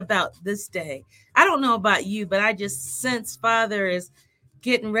about this day. I don't know about you, but I just sense Father is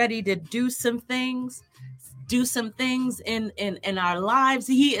getting ready to do some things in our lives.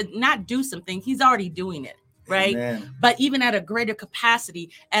 He not do something, he's already doing it, right? Amen. But even at a greater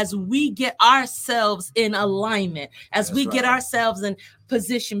capacity, as we get ourselves in alignment, as we get ourselves in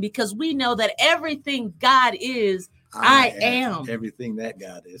position, because we know that everything God is, I am. Everything that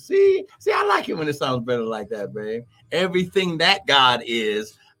God is. See, I like it when it sounds better like that, babe. Everything that God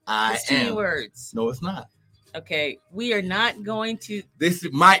is, I It's am. 2 words. No, it's not. Okay, we are not going to. This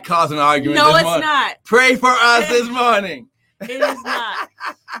might cause an argument. No, this it's morning. not. Pray for us this morning. It is not.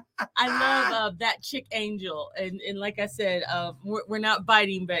 I love that chick Angel, and like I said, we're not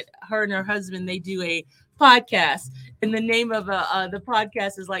biting, but her and her husband, they do a podcast, and the name of the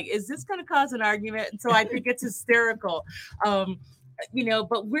podcast is like, is this going to cause an argument? And so I think it's hysterical.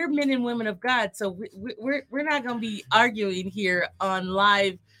 But we're men and women of God, so we're not going to be arguing here on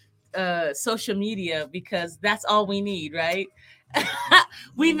live social media, because that's all we need, right?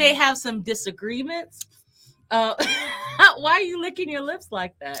 We may have some disagreements. Why are you licking your lips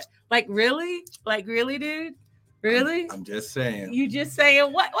like that? Like really, dude? Really? I'm just saying. You just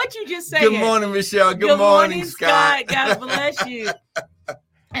saying what you just saying? Good morning, Michelle. Good morning, Scott. God bless you.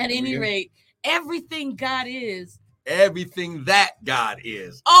 At any rate, everything God is. Everything that God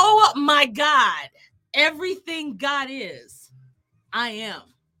is. Oh my God. Everything God is, I am.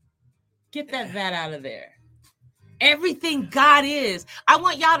 Get that out of there. Everything God is. I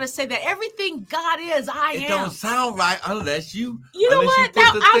want y'all to say that. Everything God is, I am. It don't sound right unless you. You know what?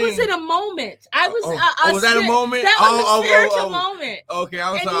 I was in a moment. I was. Was that a moment? That was a spiritual moment. Okay,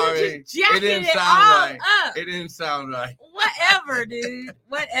 I'm and sorry. You just jacking it didn't it sound all right. Up. It didn't sound right. Whatever, dude.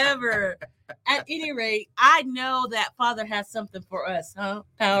 Whatever. At any rate, I know that Father has something for us, huh?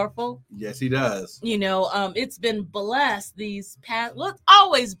 Powerful. Yes, he does. It's been blessed these past. Look,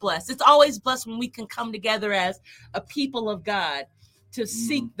 always blessed. It's always blessed when we can come together as a people of God to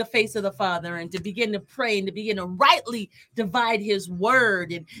seek the face of the Father and to begin to pray and to begin to rightly divide His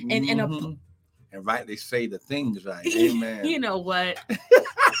word and rightly say the things right. Amen. You know what?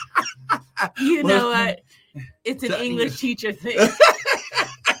 You know what? It's an English teacher thing.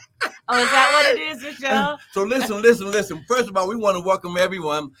 Oh, is that what it is, Michelle? So listen. First of all, we want to welcome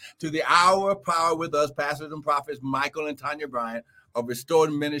everyone to the Hour of Power with us, pastors and prophets Michael and Tanya Bryant of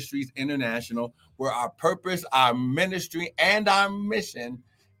Restored Ministries International, where our purpose, our ministry, and our mission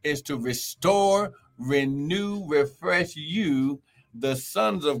is to restore, renew, refresh you, the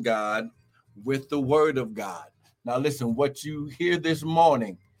sons of God, with the word of God. Now listen, what you hear this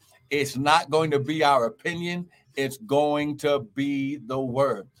morning, it's not going to be our opinion. It's going to be the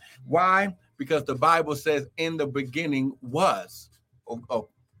word. Why? Because the Bible says in the beginning was. Oh,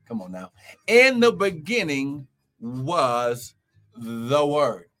 come on now. In the beginning was the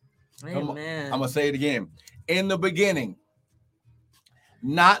word. Amen. I'm going to say it again. In the beginning.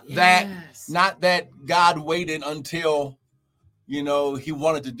 Not that God waited until, he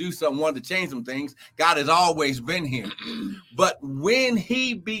wanted to do something, wanted to change some things. God has always been here. But when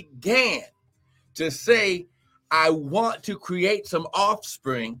he began to say, I want to create some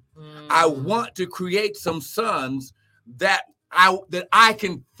offspring. I want to create some sons that I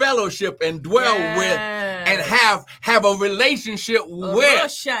can fellowship and dwell with and have a relationship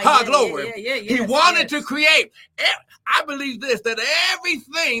with. Glory. He wanted to create. I believe this, that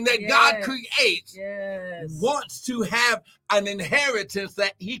everything that God creates wants to have an inheritance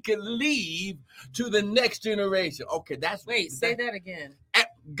that he can leave to the next generation. Okay, say that again.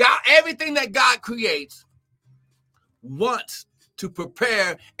 God, everything that God creates wants to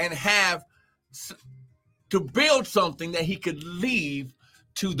prepare and have to build something that he could leave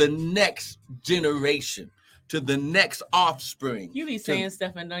to the next generation, to the next offspring. You be saying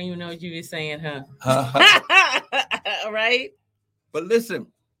stuff and don't even know what you be saying, huh? Right? But listen,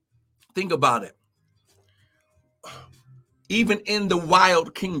 think about it. Even in the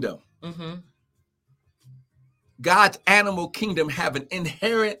wild kingdom, God's animal kingdom have an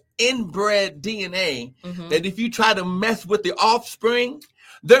inherent inbred DNA that if you try to mess with the offspring,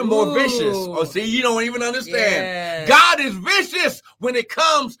 they're more vicious. Oh, see, you don't even understand. Yes. God is vicious when it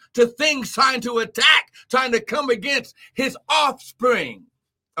comes to things trying to attack, trying to come against his offspring.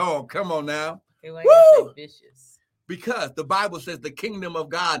 Oh, come on now. Okay, why you say vicious? Because the Bible says the kingdom of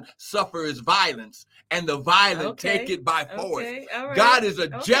God suffers violence, and the violent take it by force. Okay, all right. God is a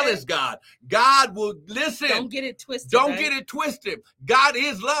jealous God. God will listen. Don't get it twisted. Get it twisted. God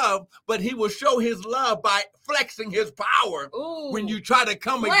is love, but he will show his love by flexing his power when you try to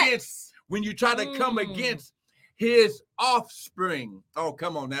come against his offspring. Oh,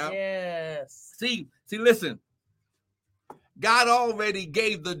 come on now. Yes. See, listen. God already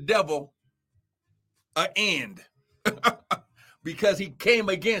gave the devil an end because he came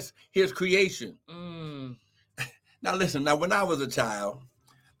against his creation. Now listen, when I was a child,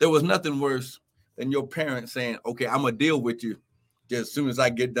 there was nothing worse than your parents saying, okay, I'm going to deal with you just as soon as I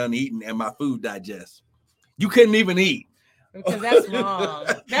get done eating and my food digests. You couldn't even eat. Because that's wrong.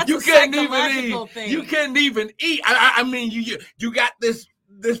 That's you a couldn't even psychological eat. thing. You couldn't even eat. I mean, you got this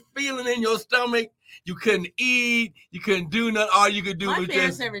feeling in your stomach. You couldn't eat. You couldn't do nothing. All you could do was just. My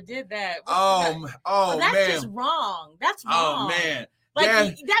parents never did that. That's man. Just wrong. That's wrong. Oh man. Like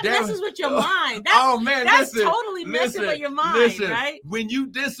that messes with your mind. That's totally messing with your mind, right? When you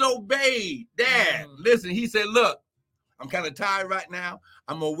disobeyed, Dad, listen, he said, look, I'm kind of tired right now.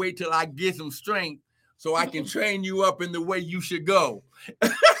 I'm going to wait till I get some strength so I can train you up in the way you should go.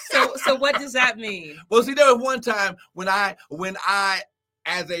 So what does that mean? Well, see, there was one time when I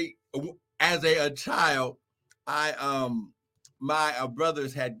as a child, my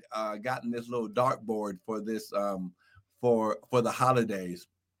brothers had gotten this little dartboard for this for the holidays,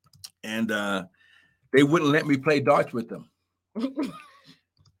 and they wouldn't let me play darts with them.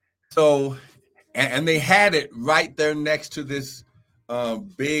 So, and they had it right there next to this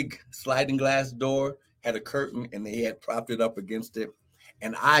big sliding glass door, had a curtain, and they had propped it up against it.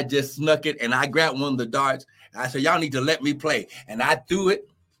 And I just snuck it, and I grabbed one of the darts. And I said, y'all need to let me play. And I threw it,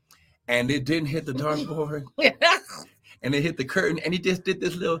 and it didn't hit the dartboard. And it hit the curtain, and it just did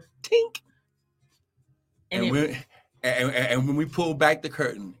this little tink. And when we pulled back the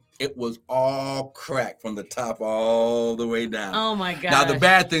curtain, it was all cracked from the top all the way down. Oh, my God. Now, the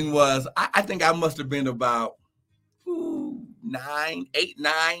bad thing was, I think I must have been about 8,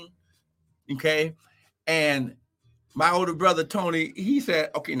 9, okay? And my older brother, Tony, he said,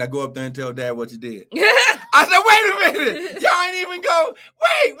 okay, now go up there and tell Dad what you did. I said, wait a minute. Y'all ain't even go,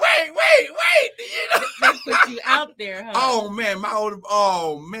 wait. You know? They put you out there, huh? Oh,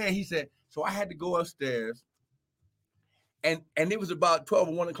 man. He said, so I had to go upstairs. And it was about 12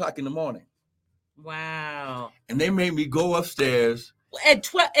 or 1 o'clock in the morning. Wow. And they made me go upstairs. At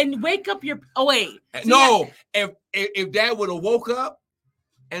 12 and wake up your, oh, wait. So no, if Dad would have woke up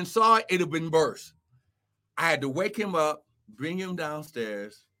and saw it, it'd have been worse. I had to wake him up, bring him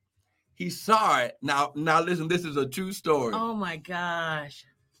downstairs. He saw it. Now listen, this is a true story. Oh my gosh.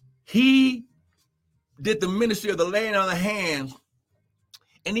 He did the ministry of the laying on the hands,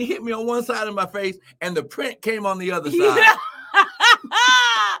 and he hit me on one side of my face, and the print came on the other side.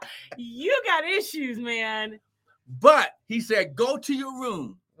 You got issues, man. But he said, go to your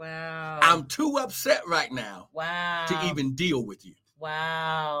room. Wow. I'm too upset right now. Wow. To even deal with you.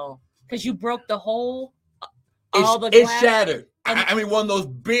 Wow. Because you broke the hole. It shattered. I mean, one of those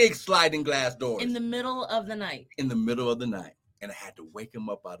big sliding glass doors. In the middle of the night. And I had to wake him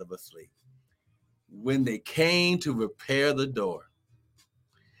up out of a sleep. When they came to repair the door,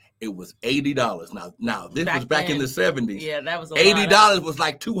 it was $80. Now this was back in the 70s. Yeah, that was $80 was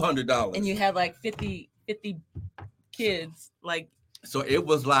like $200. And you had like 50 kids. Like, so it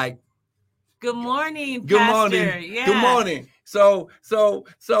was like, good morning, good Pastor. Morning. Yeah. Good morning. So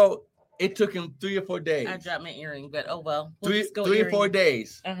it took him 3 or 4 days. I dropped my earring, but oh well. Three or 4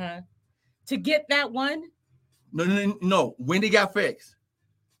 days. To get that one? No. When it got fixed,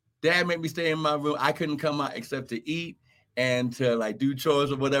 Dad made me stay in my room. I couldn't come out except to eat and to like do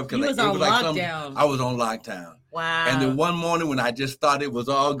chores or whatever. You was on lockdown. I was on lockdown. Wow. And then one morning when I just thought it was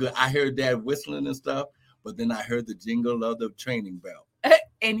all good, I heard Dad whistling and stuff, but then I heard the jingle of the training bell.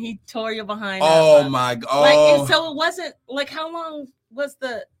 And he tore you behind. Oh my God. Like, so it wasn't like, how long was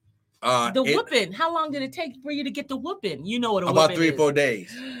the whooping? How long did it take for you to get the whooping? You know what a whooping is. About 3 or 4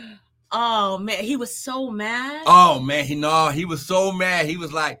 days. Oh man, he was so mad. Oh man, he was so mad. He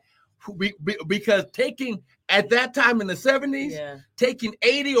was like, because taking at that time in the 70s, taking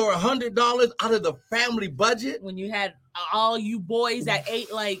 $80 or $100 out of the family budget. When you had all you boys that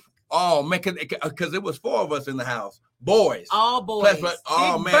ate like. Oh man, because it was 4 of us in the house, boys. All boys. Plus,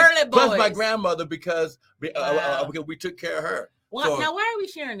 burly boys. Plus my grandmother because we took care of her. Well, now why are we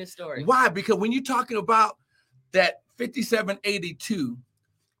sharing this story? Why? Because when you're talking about that 5782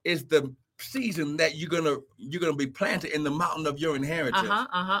 is the season that you're gonna be planted in the mountain of your inheritance.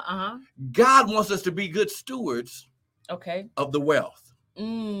 God wants us to be good stewards. Okay. Of the wealth.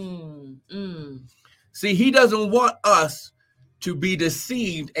 See, he doesn't want us to be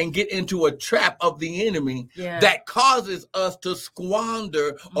deceived and get into a trap of the enemy that causes us to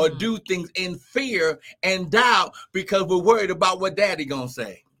squander or do things in fear and doubt because we're worried about what Daddy gonna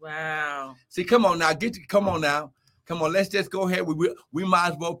say. Wow. See, come on now. Come on, let's just go ahead. We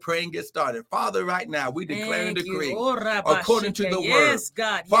might as well pray and get started. Father, right now, we declare and decree according to the word.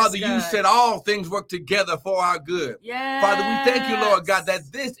 God. Father, yes, you God. said all things work together for our good. Yes. Father, we thank you, Lord God,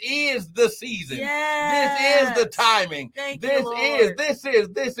 that this is the season. Yes. This is the timing. Thank This you, Lord.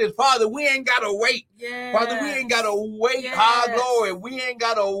 is. Father, we ain't got to wait. Yes. Father, we ain't got to wait, Yes. glory. We ain't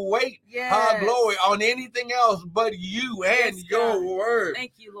got to wait, Yes. glory, on anything else but you and Yes, your God. word.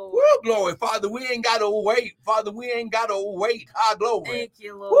 Thank you, Lord. Woo, glory. Father, we ain't got to wait. Father, we ain't got to wait. Glory. Thank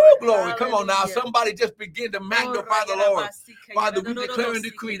you, Lord. Woo, glory. Come on now. Hallelujah. Somebody just begin to magnify the Lord. Father, we declare and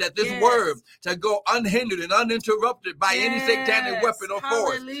decree that this Yes. word shall go unhindered and uninterrupted by any satanic weapon or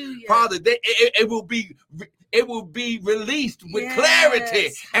force. Hallelujah. Father, it will be released with Yes. clarity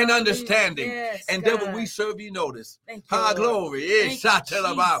and Hallelujah. understanding. Yes, and God. devil, we serve you notice. Thank you, Lord. Glory. Thank you,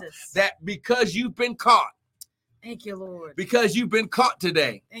 About Jesus. that because you've been caught. Thank you, Lord. Because you've been caught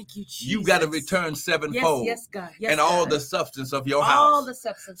today. Thank you, Jesus. You got to return sevenfold. Yes, God. Yes, and all God. the substance of your house. All the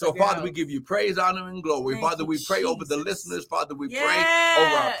substance So, of your Father, house. we give you praise, honor, and glory. Thank Father, you, we pray over the Jesus. listeners. Father, we Yes. pray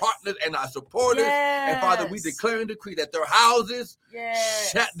over our partners and our supporters. Yes. And, Father, we declare and decree that their houses,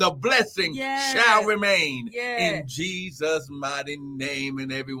 Yes. the blessing Yes. shall remain. Yes. In Jesus' mighty name.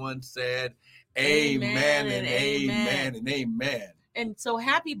 And everyone said, Amen amen and amen and amen. And so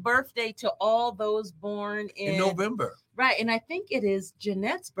happy birthday to all those born in November. Right. And I think it is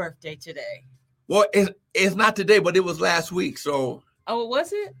Jeanette's birthday today. Well, it's not today, but it was last week. So. Oh,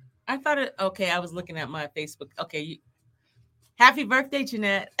 was it? I thought it. Okay. I was looking at my Facebook. Okay. Happy birthday,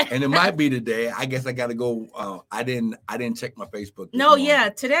 Jeanette. And it might be today. I guess I got to go. I didn't check my Facebook. No, morning. Yeah,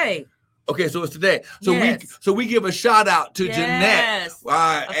 today. Okay, so it's today. So yes. we give a shout out to Jeanette.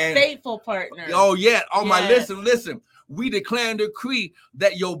 A faithful partner. Oh, yeah. Oh, my, listen. We declare and decree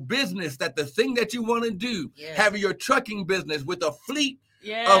that your business, that the thing that you want to do, having your trucking business with a fleet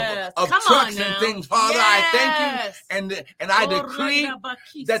of trucks and things, Father, I thank you. And I decree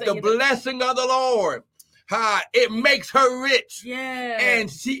that the blessing of the Lord, it makes her rich. And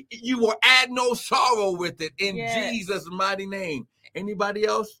you will add no sorrow with it in Jesus' mighty name. Anybody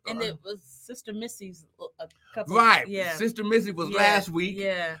else? And it was Sister Missy's a couple. Right. Sister Missy was last week.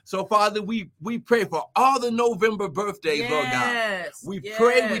 So, Father, we pray for all the November birthdays, Lord God. We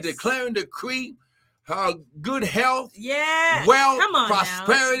pray, we declare and decree good health, wealth,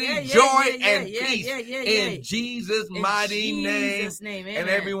 prosperity, joy, and peace in Jesus' mighty name. And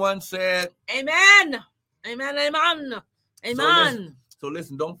everyone said, Amen. Amen. Amen. Amen. So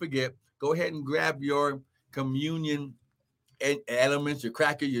listen, don't forget, go ahead and grab your communion elements, your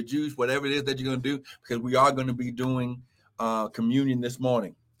cracker, your juice, whatever it is that you're going to do, because we are going to be doing communion this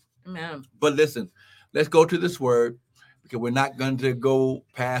morning. Amen. But listen, let's go to this word, because we're not going to go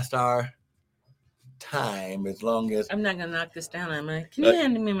past our time as long as I'm not going to knock this down, am I? Can you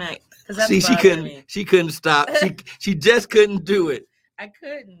hand me my? See, she couldn't stop. She just couldn't do it. I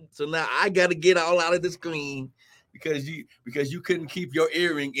couldn't. So now I got to get all out of the screen because you couldn't keep your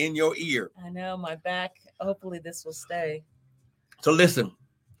earring in your ear. I know, my back. Hopefully this will stay. So listen,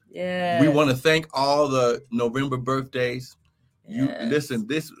 yeah, we want to thank all the November birthdays.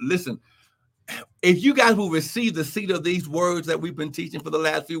 Listen. If you guys will receive the seed of these words that we've been teaching for the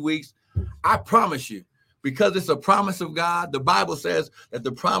last few weeks, I promise you, because it's a promise of God, the Bible says that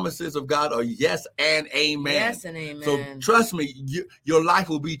the promises of God are yes and amen. Yes and amen. So trust me, your life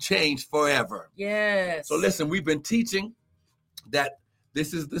will be changed forever. Yes. So listen, we've been teaching that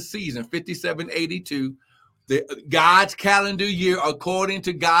this is the season, 5782. God's calendar year, according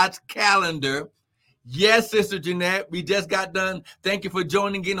to God's calendar. Yes, Sister Jeanette, we just got done. Thank you for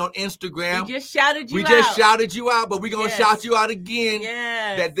joining in on Instagram. We just shouted you out. We just shouted you out, but we're going to shout you out again.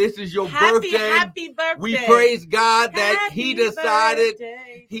 Yes. That this is your birthday. Happy birthday. We praise God that He decided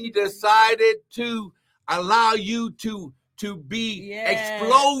to allow you to be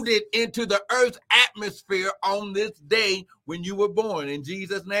exploded into the earth's atmosphere on this day when you were born. In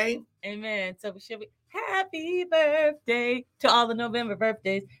Jesus' name. Amen. So should we? Happy birthday to all the November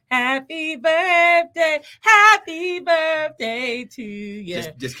birthdays. Happy birthday. Happy birthday to you.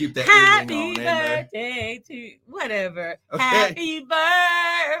 Just keep that happy earring on. Birthday to whatever. Okay. Happy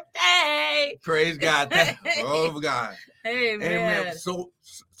birthday. Praise God. Oh God. Amen. So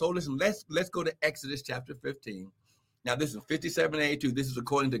listen, let's go to Exodus chapter 15. Now this is 5782. This is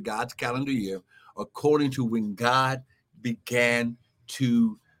according to God's calendar year, according to when God began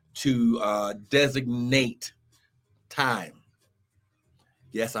to designate time.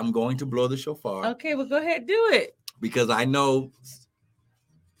 Yes, I'm going to blow the shofar. Okay, well, go ahead and do it. Because I know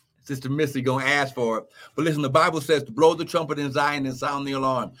Sister Missy going to ask for it. But listen, the Bible says to blow the trumpet in Zion and sound the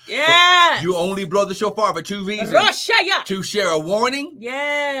alarm. Yes. You only blow the shofar for two reasons. Roshaya. To share a warning.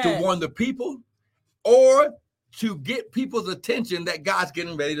 Yes. To warn the people. Or to get people's attention that God's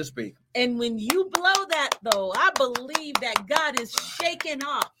getting ready to speak. And when you blow that, though, I believe that God is shaking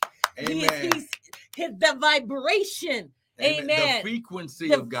off. Amen. The vibration. Amen. The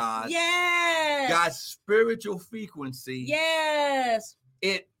frequency of God. Yes. God's spiritual frequency. Yes.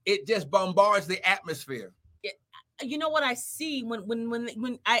 It just bombards the atmosphere. You know what I see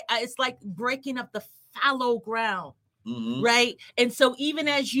when I it's like breaking up the fallow ground. Mm-hmm. Right. And so even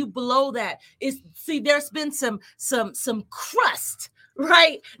as you blow that, there's been some crust,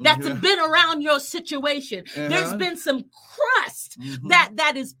 right? That's been around your situation. There's been some crust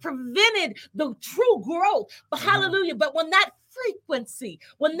that is prevented the true growth. But hallelujah. But when that frequency,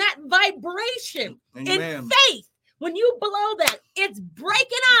 when that vibration in faith, when you blow that, it's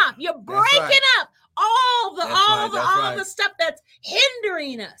breaking up. You're breaking up all the stuff that's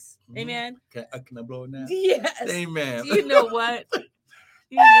hindering us. Amen. Can I blow it now? Yes. Amen. You know what?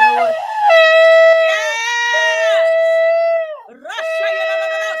 You know what?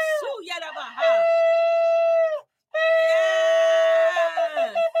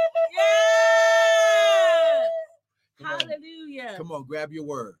 Hallelujah. Come on, grab your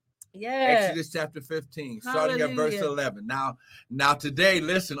word. Yes. Exodus chapter 15, starting at verse 11. Now today,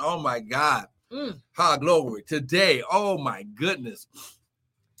 listen, oh my God. Glory. Today, oh my goodness.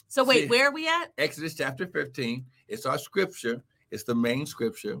 So wait, where are we at? Exodus chapter 15. It's our scripture. It's the main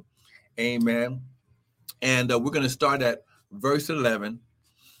scripture. Amen. And we're going to start at verse 11.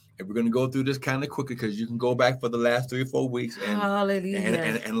 And we're going to go through this kind of quickly because you can go back for the last 3 or 4 weeks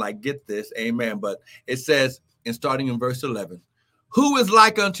and like get this. Amen. But it says, and starting in verse 11, who is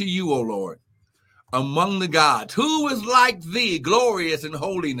like unto you, O Lord, among the gods? Who is like thee, glorious in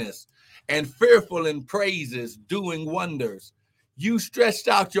holiness and fearful in praises, doing wonders? You stretched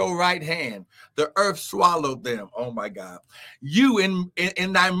out your right hand. The earth swallowed them. Oh, my God. You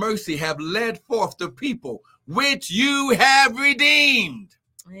in thy mercy have led forth the people which you have redeemed.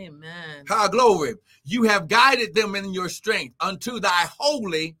 Amen. Glory. You have guided them in your strength unto thy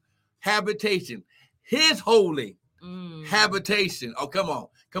holy habitation. His holy habitation. Oh, come on.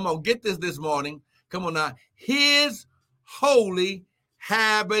 Come on. Get this morning. Come on now. His holy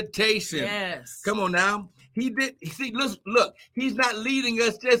habitation. Yes. Come on now. Look, he's not leading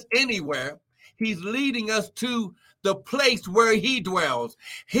us just anywhere. He's leading us to the place where he dwells.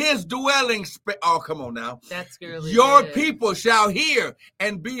 His dwelling space. Oh, come on now. That's really your good. People shall hear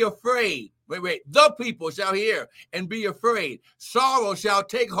and be afraid. Wait. The people shall hear and be afraid. Sorrow shall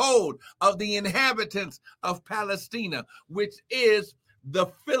take hold of the inhabitants of Palestina, which is the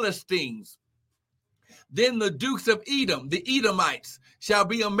Philistines. Then the dukes of Edom, the Edomites, shall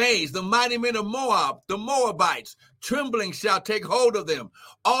be amazed. The mighty men of Moab, the Moabites, trembling shall take hold of them.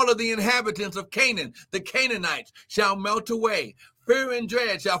 All of the inhabitants of Canaan, the Canaanites, shall melt away. Fear and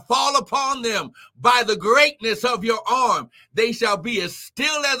dread shall fall upon them by the greatness of your arm. They shall be as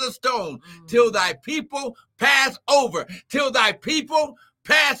still as a stone till thy people pass over. Till thy people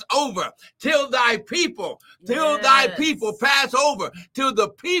pass over. Till thy people pass over. Till the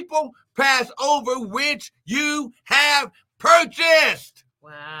people pass over which you have purchased.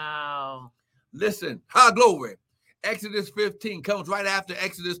 Wow. Listen, glory. Exodus 15 comes right after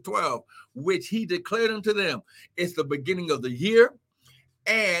Exodus 12, which he declared unto them. It's the beginning of the year,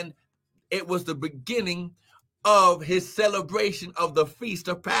 and it was the beginning of his celebration of the feast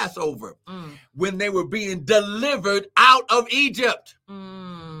of Passover, when they were being delivered out of Egypt.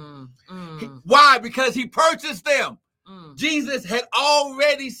 Why? Because he purchased them. Jesus had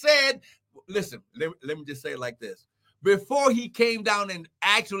already said, listen, let me just say it like this. Before he came down and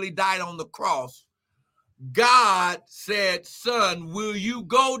actually died on the cross, God said, son, will you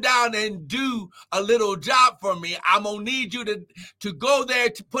go down and do a little job for me? I'm going to need you to go there,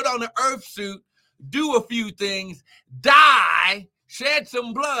 to put on an earth suit, do a few things, die, shed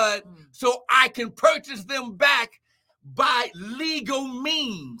some blood, so I can purchase them back by legal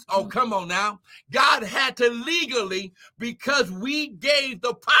means. Oh, come on now. God had to legally, because we gave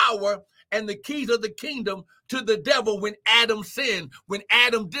the power and the keys of the kingdom to the devil when Adam sinned, when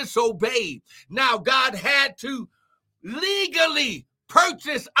Adam disobeyed. Now God had to legally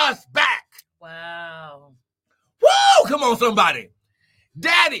purchase us back. Wow. Woo! Come on, somebody.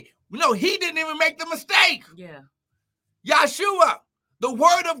 Daddy, no, he didn't even make the mistake. Yeah. Yeshua, the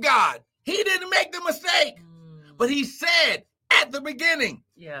word of God, he didn't make the mistake. But he said at the beginning,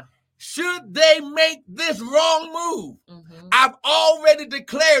 should they make this wrong move, I've already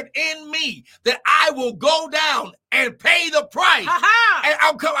declared in me that I will go down and pay the price. And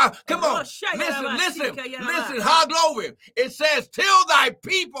I'll come on. Listen, how glory. It says, till thy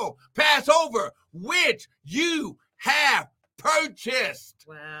people pass over, which you have purchased.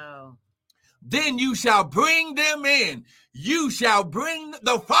 Wow. then you shall bring them in. You shall bring,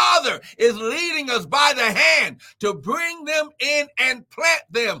 the Father is leading us by the hand to bring them in and plant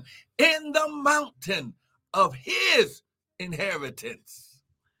them in the mountain of his inheritance,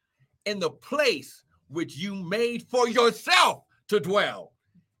 in the place which you made for yourself to dwell.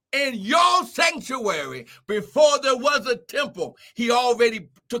 In your sanctuary, before there was a temple, he already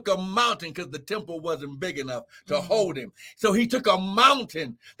took a mountain because the temple wasn't big enough to hold him. So he took a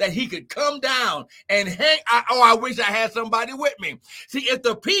mountain that he could come down and hang. I wish I had somebody with me. See, if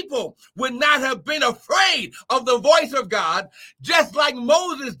the people would not have been afraid of the voice of God, just like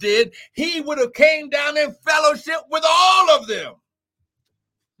Moses did, he would have came down in fellowship with all of them.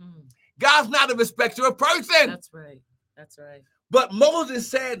 God's not a respecter of person. That's right. That's right. But Moses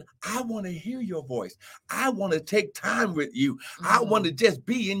said, I want to hear your voice. I want to take time with you. I want to just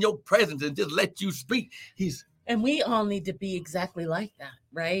be in your presence and just let you speak. And we all need to be exactly like that,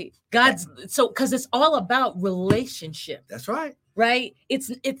 right? Because it's all about relationship. That's right. Right?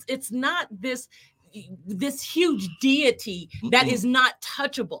 It's not this huge deity that is not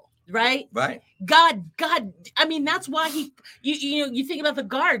touchable. Right. God. I mean, that's why you think about the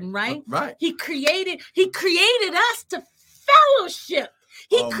garden, right? Right. He created us to fellowship.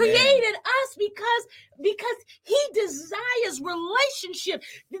 He created us because he desires relationship.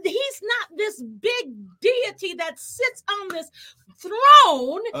 He's not this big deity that sits on this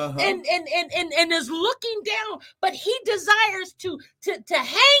throne and is looking down, but he desires to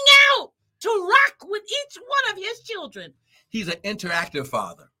hang out, to rock with each one of his children. He's an interactive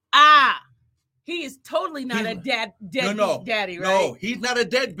father. He is totally not a deadbeat daddy, right? No, he's not a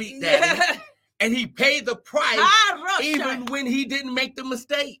deadbeat daddy. And he paid the price even when he didn't make the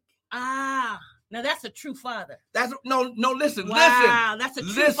mistake. Now that's a true father. Listen. Wow, that's a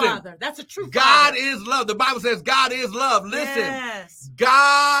true father. That's a true God father. Is love. The Bible says God is love. Listen. Yes.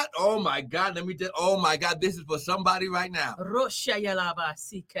 God, oh my God, this is for somebody right now.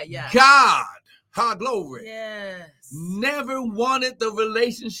 God, glory. Yes. Never wanted the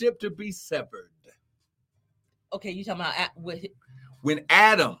relationship to be severed. Okay, you talking about when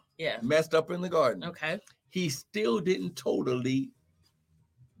Adam messed up in the garden. Okay. He still didn't totally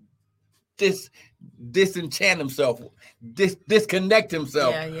disenchant himself, disconnect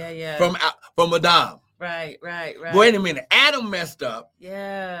himself from Adam. Right. Wait a minute. Adam messed up.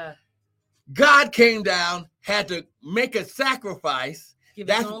 Yeah. God came down, had to make a sacrifice. Give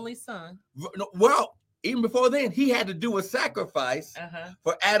his only son. Well, even before then, he had to do a sacrifice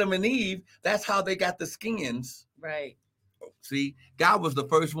for Adam and Eve. That's how they got the skins. Right. See, God was the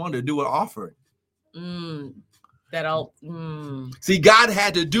first one to do an offering. See, God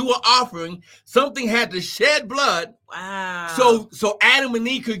had to do an offering. Something had to shed blood. Wow. So Adam and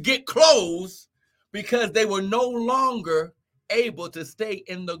Eve could get clothes because they were no longer able to stay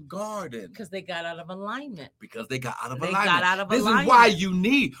in the garden. Because they got out of alignment. This is why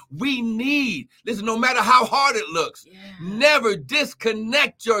we need, listen, no matter how hard it looks, never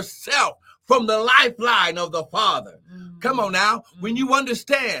disconnect yourself from the lifeline of the Father. Come on now. When you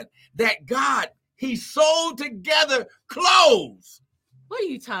understand that God, he sewed together clothes. What are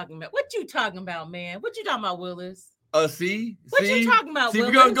you talking about? What you talking about, man? What you talking about, Willis? See? What you talking about, Willis?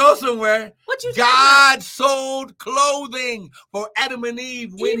 We're going to go somewhere. What you God sold clothing for Adam and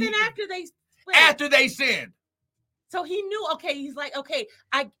Eve. After they sinned. So he knew, he's like,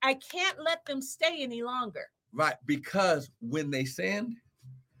 I can't let them stay any longer. Right, because when they sinned,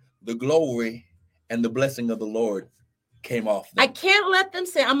 the glory and the blessing of the Lord came off them. I can't let them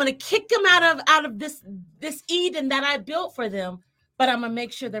say, I'm going to kick them out of this Eden that I built for them, but I'm going to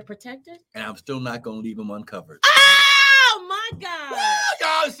make sure they're protected. And I'm still not going to leave them uncovered. Oh, my God.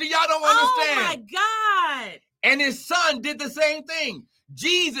 Y'all don't understand. Oh, my God. And his son did the same thing.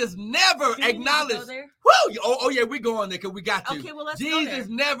 Jesus never acknowledged. We're going there because we got to. Okay, well, let's Jesus go there.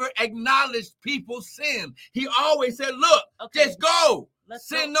 never acknowledged people's sin. He always said, look, just go.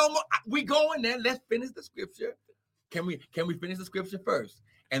 Sin no more. We going there. Let's finish the scripture. Can we finish the scripture first?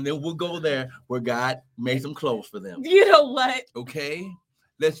 And then we'll go there where God made some clothes for them. You know what? Okay.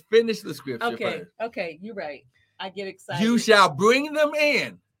 Let's finish the scripture first. Okay, you're right. I get excited. You shall bring them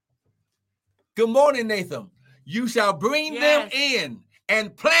in. Good morning, Nathan. You shall bring them in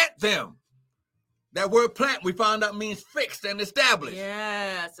and plant them. That word plant, we found out, means fixed and established.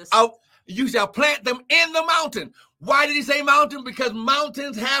 Yes. You shall plant them in the mountain. Why did he say mountain? Because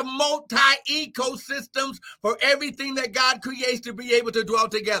mountains have multi-ecosystems for everything that God creates to be able to dwell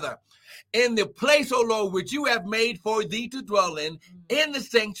together. In the place, O Lord, which you have made for thee to dwell in the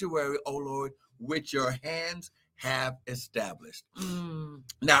sanctuary, O Lord, which your hands have established.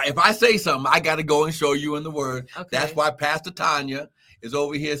 Now, if I say something, I got to go and show you in the word. Okay. That's why Pastor Tanya is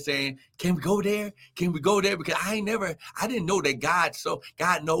over here saying, can we go there? Can we go there? Because I didn't know that God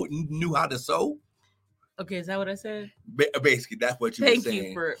knew how to sow. Okay, is that what I said? Basically, that's what you were saying.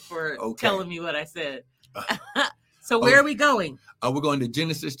 Thank you for telling me what I said. So where are we going? We're going to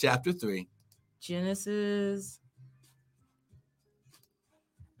Genesis chapter 3. Genesis.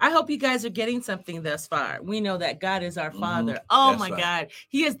 I hope you guys are getting something thus far. We know that God is our Father. Oh, my God.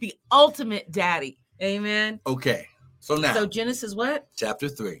 He is the ultimate daddy. Amen. Okay. So Genesis what? Chapter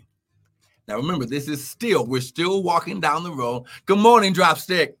 3. Now, remember, we're still walking down the road. Good morning,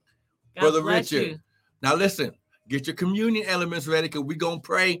 Dropstick. Brother Richard. You. Now, listen, get your communion elements ready because we're going to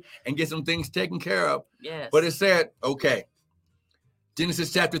pray and get some things taken care of. Yes. But it said, okay,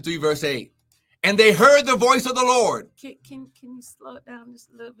 Genesis chapter 3, verse 8. And they heard the voice of the Lord. Can you slow it down just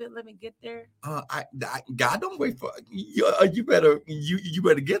a little bit? Let me get there. God don't wait for you. You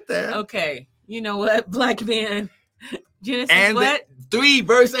better get there. Okay. You know what, black man? Genesis and what? 3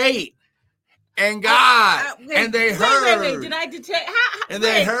 verse 8. And God and they heard. Wait. Did I detect? And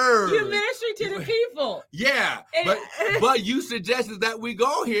they heard. You ministry to the people. Yeah, but you suggested that we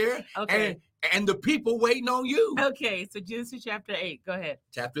go here. Okay. And the people waiting on you. Okay, so Genesis chapter 8. Go ahead.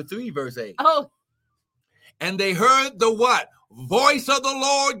 Chapter 3, verse 8. Oh. And they heard the what? Voice of the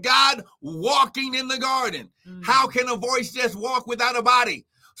Lord God walking in the garden. Mm. How can a voice just walk without a body?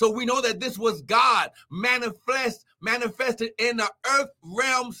 So we know that this was God manifested in the earth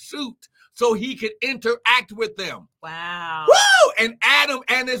realm suit so he could interact with them. Wow. Woo! And Adam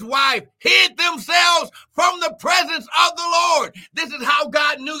and his wife hid themselves from the presence of the Lord. This is how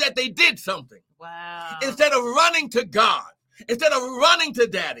God knew that they did something. Wow. Instead of running to God, instead of running to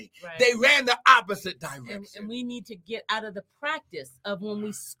Daddy, they ran the opposite direction. And we need to get out of the practice of when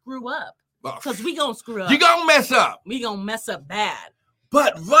we screw up. Because we going to screw up. You're going to mess up. We going to mess up bad.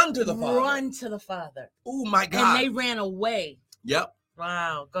 But run to the Father. Run to the Father. Oh, my God. And they ran away. Yep.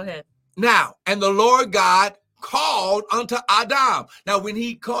 Wow. Go ahead. Now, and the Lord God called unto Adam. Now, when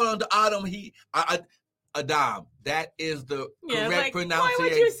he called unto Adam, Adam, that is the correct pronunciation.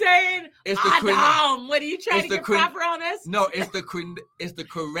 What you saying? It's Adam. What are you trying to get proper on us? No, it's the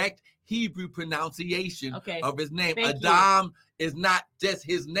correct Hebrew pronunciation of his name. Thank Adam is not just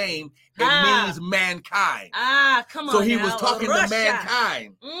his name. It means mankind. Come on. So he was talking to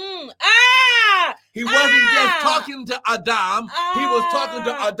mankind. He wasn't just talking to Adam. He was talking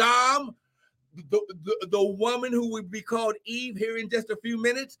to Adam, the woman who would be called Eve here in just a few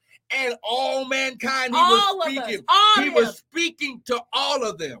minutes, and all mankind. He was speaking. He was speaking to all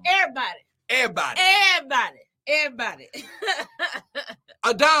of them. Everybody.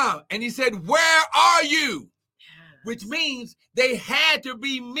 Adam, and he said, "Where are you?" Which means they had to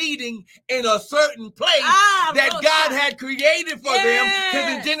be meeting in a certain place that God had created for them. Because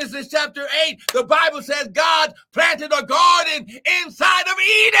in Genesis chapter 8, the Bible says God planted a garden inside of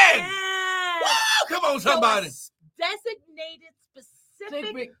Eden. Woo! Come on, somebody. So designated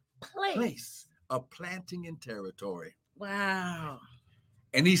specific place of planting and territory. Wow.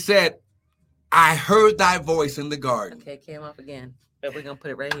 And he said, I heard thy voice in the garden. Okay, it came off again. But we're going to put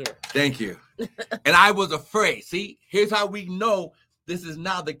it right here. Thank you. And I was afraid. See, here's how we know this is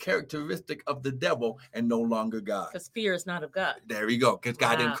now the characteristic of the devil and no longer God. Because fear is not of God. There we go. Because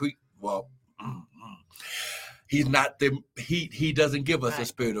God didn't create. Well, he's not he doesn't give us a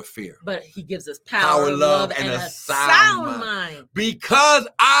spirit of fear. But he gives us power, love, and a sound mind. Because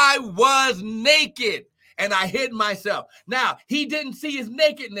I was naked and I hid myself. Now, he didn't see his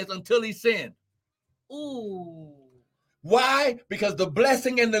nakedness until he sinned. Ooh. Why? Because the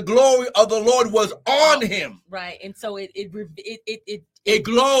blessing and the glory of the Lord was on him. Right. And so it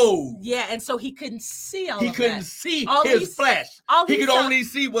glowed. Yeah. And so he couldn't see He couldn't see his flesh. He could only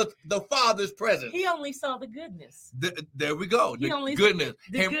see what the Father's presence. He only saw the goodness. There we go. The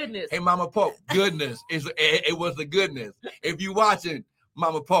goodness. Hey, Mama Poke, goodness. It was the goodness. If you watching,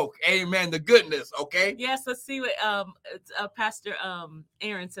 Mama Poke, amen, the goodness, okay? Yes, let's see what Pastor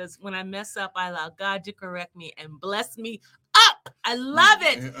Aaron says. When I mess up, I allow God to correct me and bless me up. I love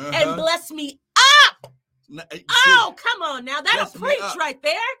it. And bless me up. Come on now. That'll preach right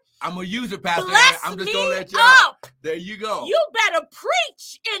there. I'm going to use it, Pastor Aaron. I'm just going to let you up. There you go. You better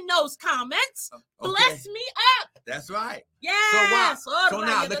preach in those comments. Okay. Bless me up. That's right. Yes. So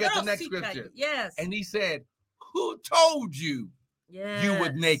now look at the next scripture. Yes. And he said, who told you? Yes. You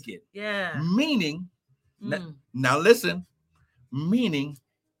were naked. Yeah. Meaning, now listen, meaning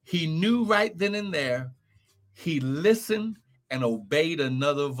he knew right then and there, he listened and obeyed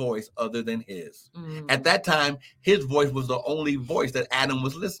another voice other than his. At that time, his voice was the only voice that Adam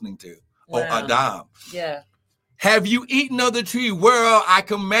was listening to, or Adam. Yeah. Have you eaten of the tree whereof I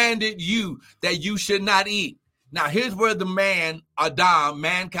commanded you that you should not eat? Now, here's where the man, Adam,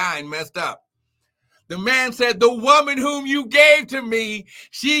 mankind, messed up. The man said, the woman whom you gave to me,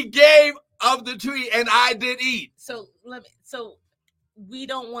 she gave of the tree and I did eat. So we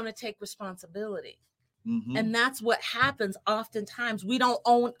don't want to take responsibility. Mm-hmm. And that's what happens oftentimes. We don't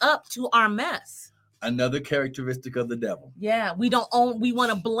own up to our mess. Another characteristic of the devil. Yeah, we don't own. We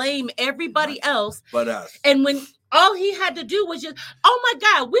want to blame everybody else but us. And when all he had to do was just, oh my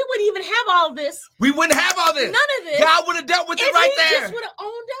God, we wouldn't even have all this. We wouldn't have all this. None of this. God would have dealt with it right there. He just would have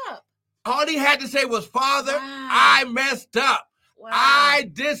owned up. All he had to say was, Father, Wow. I messed up. Wow. I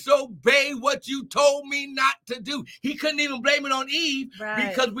disobeyed what you told me not to do. He couldn't even blame it on Eve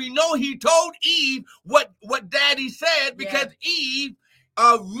because we know he told Eve what Daddy said because Eve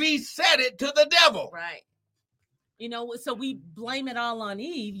reset it to the devil. Right. You know, so we blame it all on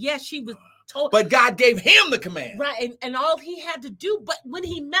Eve. Yes, she was told. But God gave him the command. Right. And all he had to do, but when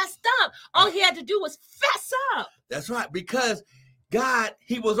he messed up, all he had to do was fess up. That's right. Because God,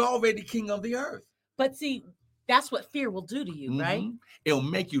 he was already king of the earth. But see, that's what fear will do to you, right? It'll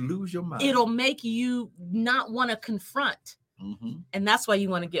make you lose your mind. It'll make you not want to confront. And that's why you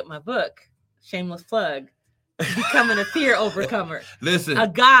want to get my book, shameless plug, Becoming a Fear Overcomer. Listen, a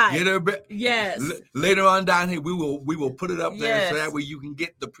guide. Get her, yes. Later on down here, we will put it up there so that way you can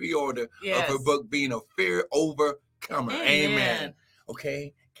get the pre-order of her book, Being a Fear Overcomer. Amen.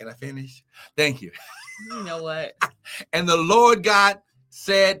 Okay, can I finish? Thank you. You know what? And the Lord God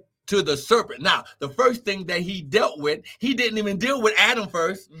said to the serpent. Now, the first thing that he dealt with, he didn't even deal with Adam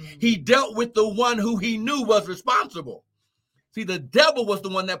first. He dealt with the one who he knew was responsible. See, the devil was the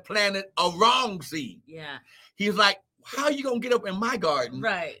one that planted a wrong seed. Yeah. He's like, how are you going to get up in my garden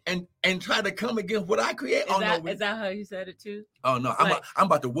and try to come against what I create? Is that how you said it too? Oh, no. I'm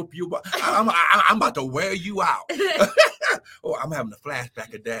about to whoop you. I'm about to wear you out. Oh, I'm having a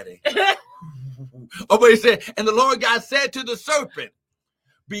flashback of Daddy. Oh, but he said, and the Lord God said to the serpent,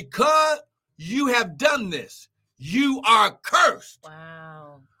 because you have done this, you are cursed.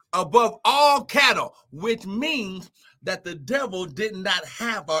 Wow. Above all cattle, which means that the devil did not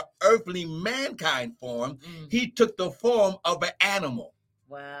have an earthly mankind form. He took the form of an animal.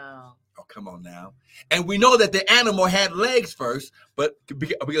 Wow. Oh, come on now. And we know that the animal had legs first, but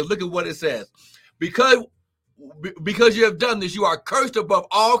because look at what it says. Because you have done this, you are cursed above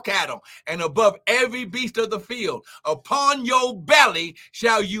all cattle and above every beast of the field. Upon your belly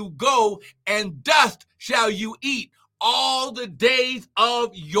shall you go, and dust shall you eat all the days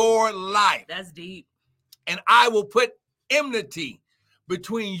of your life. That's deep. And I will put enmity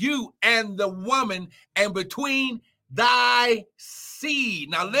between you and the woman, and between thy seed.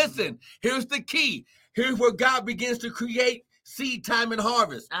 Now listen, here's the key. Here's where God begins to create seed time and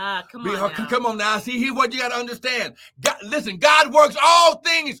harvest. Come on now. See, here's what you got to understand. God, listen, God works all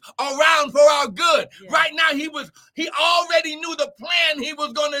things around for our good. Yeah. Right now, he already knew the plan he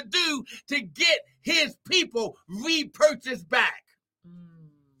was going to do to get his people repurchased back.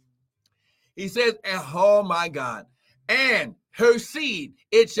 He says, oh my God, and her seed,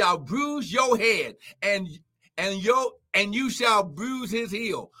 it shall bruise your head, and you shall bruise his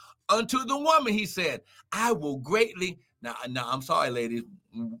heel. Unto the woman, he said, I will greatly. Now, I'm sorry, ladies.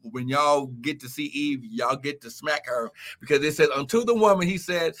 When y'all get to see Eve, y'all get to smack her, because it says, unto the woman, he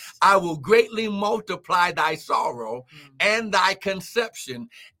said, I will greatly multiply thy sorrow and thy conception.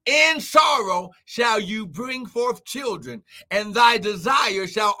 In sorrow shall you bring forth children, and thy desire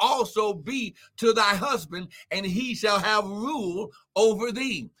shall also be to thy husband, and he shall have rule over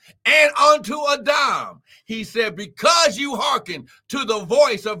thee. And unto Adam, he said, because you hearken to the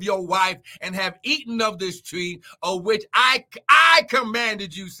voice of your wife and have eaten of this tree, of which I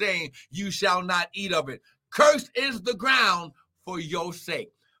commanded you, saying, you shall not eat of it. Cursed is the ground for your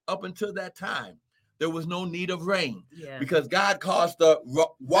sake. Up until that time, there was no need of rain because God caused the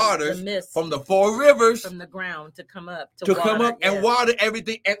waters from the 4 rivers from the ground to come up and water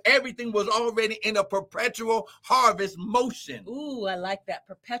everything, and everything was already in a perpetual harvest motion. Ooh, I like that.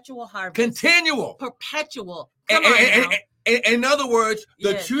 Perpetual harvest. Continual. Perpetual. In other words,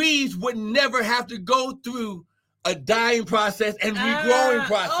 the trees would never have to go through a dying process and regrowing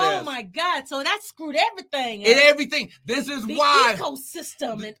process. Oh my God! So that screwed everything. And everything. This is why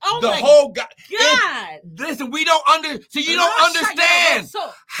ecosystem and the whole God. Listen, we don't you don't understand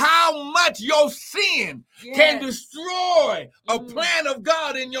how much your sin can destroy a plan of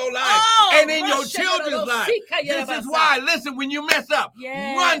God in your life and in your children's life. This is why. Listen, when you mess up,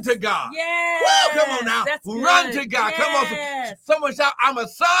 run to God. Yes. Come on now, run to God. Come on, someone shout, "I'm a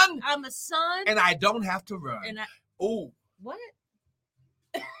son. I'm a son, and I don't have to run." Oh, what?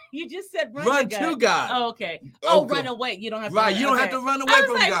 You just said run to God. Oh, okay. Okay. Run away. You don't have to. Right. You don't have to run away I was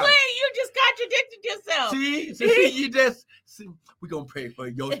from like, God. wait, you just contradicted yourself. See, we're going to pray for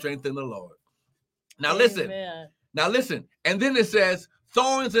your strength in the Lord. Now listen. And then it says,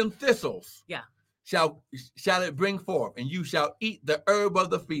 thorns and thistles shall it bring forth, and you shall eat the herb of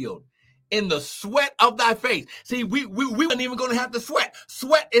the field in the sweat of thy face. See, we weren't even going to have to sweat.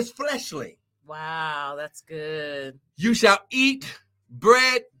 Sweat is fleshly. Wow, that's good. You shall eat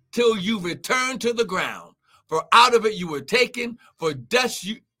bread till you return to the ground, for out of it you were taken, for dust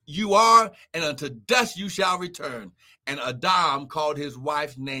you are, and unto dust you shall return. And Adam called his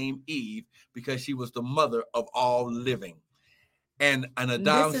wife's name Eve, because she was the mother of all living. And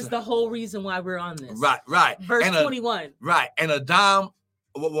Adam. This is the whole reason why we're on this. Right. Verse 21. Right. And Adam,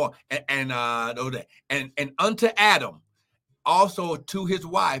 and unto Adam, also to his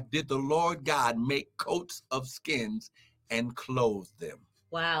wife, did the Lord God make coats of skins and clothe them.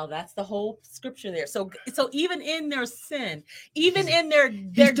 Wow, that's the whole scripture there. So even in their sin, even in their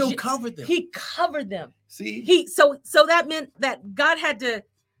he still covered them. He covered them. See, so that meant that God had to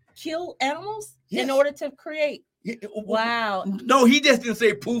kill animals in order to create. Wow. No, he just didn't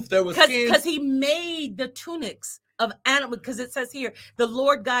say poof, there was skins. Because he made the tunics of animal, because it says here, the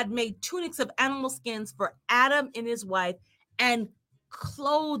Lord God made tunics of animal skins for Adam and his wife and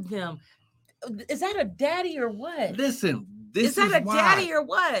clothed them. Is that a daddy or what? Listen, is that a daddy or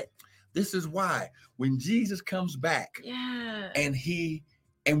what? This is why when Jesus comes back, and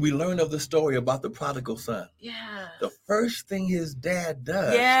we learn of the story about the prodigal son. Yeah. The first thing his dad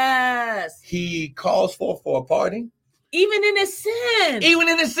does, he calls for a party. Even in his sin.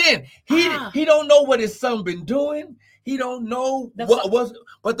 He don't know what his son been doing. He don't know what was,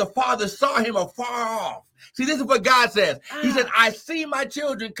 but the father saw him afar off. See, this is what God says. He said, I see my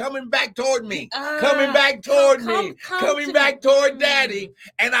children coming back toward me, coming back toward daddy.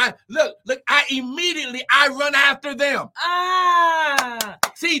 And I look, I run after them.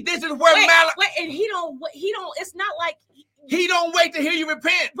 See, this is where and he don't, it's not like. He don't wait to hear you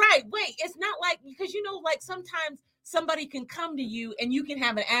repent. Right. Wait, it's not like, because like sometimes somebody can come to you and you can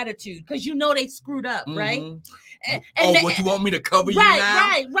have an attitude because they screwed up, right? And what you want me to cover you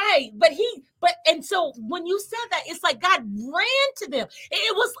now? Right. But so when you said that, it's like God ran to them.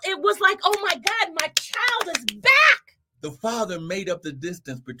 It was like, oh my God, my child is back. The father made up the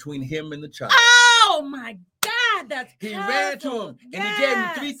distance between him and the child. Oh my God, that's he ran to him and he gave him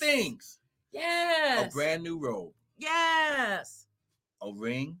three things. Yes. A brand new robe. Yes. A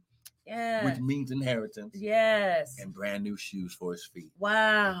ring. Yes. Which means inheritance. Yes. And brand new shoes for his feet.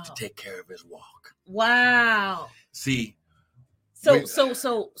 Wow. To take care of his walk. Wow. See.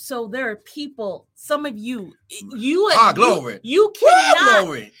 So there are people, some of you glory. You cannot.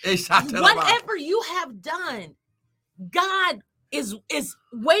 Glory. Whatever you have done, God is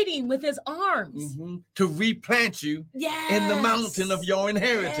waiting with his arms to replant you in the mountain of your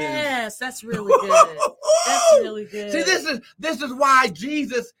inheritance. Yes, that's really good. That's really good. See, this is why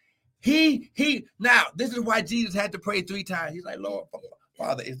Jesus, this is why Jesus had to pray 3 times. He's like, Lord,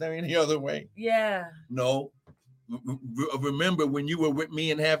 Father, is there any other way? Yeah. No. Remember when you were with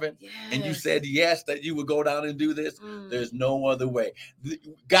me in heaven and you said yes, that you would go down and do this? There's no other way.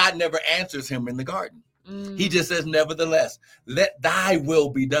 God never answers him in the garden. He just says, nevertheless, let thy will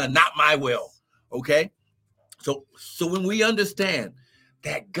be done, not my will. Okay? So when we understand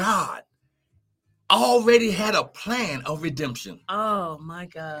that God already had a plan of redemption. Oh my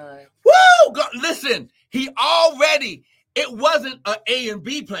God. Woo! God, listen, it wasn't an A and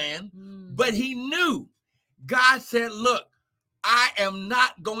B plan, but he knew. God said, look, I am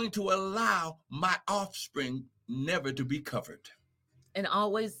not going to allow my offspring never to be covered. And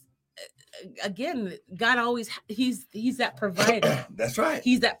always, again, God always, he's that provider. That's right.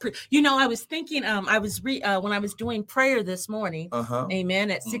 He's that, I was thinking, when I was doing prayer this morning,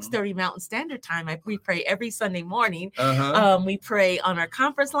 amen, at 6:30 Mountain Standard Time, we pray every Sunday morning. We pray on our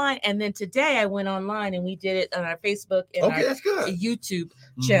conference line. And then today I went online and we did it on our Facebook and our YouTube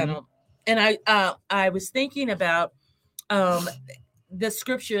channel. And I was thinking about the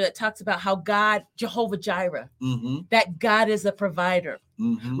scripture that talks about how God, Jehovah Jireh, that God is a provider,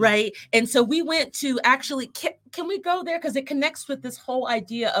 right? And so we went to actually, can we go there? Because it connects with this whole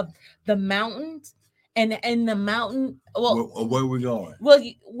idea of the mountains and in the mountain. Well, where are we going? Well,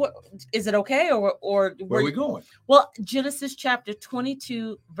 is it okay? Or where are we going? Well, Genesis chapter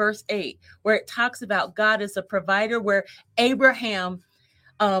 22, verse 8, where it talks about God as a provider, where Abraham,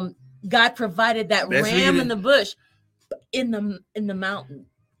 God provided that ram in the bush in the mountain.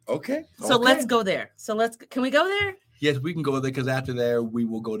 Okay. So let's go there. Can we go there? Yes, we can go there because after there we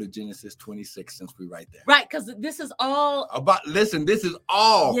will go to Genesis 26 since we're right there. Right, because this is all about. Listen, this is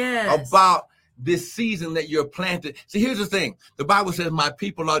all about this season that you're planted. See, here's the thing: the Bible says, "My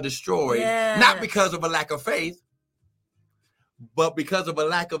people are destroyed not because of a lack of faith, but because of a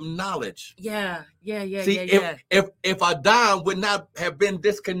lack of knowledge." See, if Adam would not have been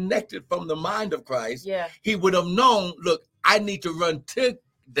disconnected from the mind of Christ, he would have known. Look, I need to run to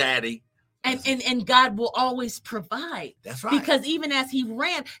Daddy. And God will always provide. That's right. Because even as he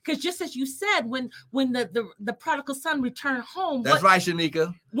ran, because just as you said, when the prodigal son returned home. That's right,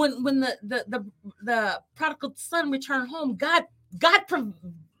 Shanika. When the prodigal son returned home, the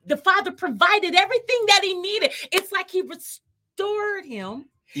Father provided everything that he needed. It's like he restored him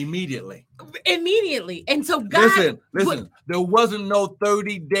immediately. And so God listen, there wasn't no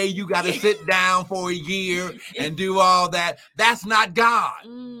 30-day you got to sit down for a year and do all that. That's not God.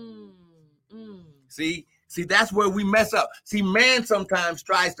 See, that's where we mess up. See, man sometimes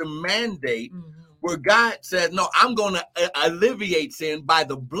tries to mandate where God says, no, I'm going to alleviate sin by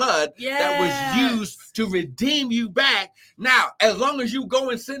the blood that was used to redeem you back. Now, as long as you go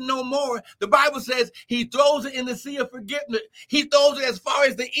and sin no more, the Bible says he throws it in the sea of forgiveness. He throws it as far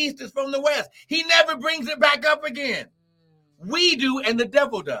as the east is from the west. He never brings it back up again. We do, and the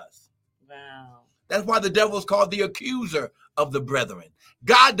devil does. Wow. That's why the devil is called the accuser of the brethren.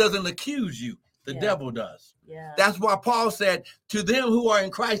 God doesn't accuse you. The devil does. That's why Paul said, to them who are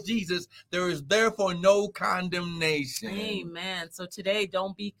in Christ Jesus, there is therefore no condemnation. Amen. So today,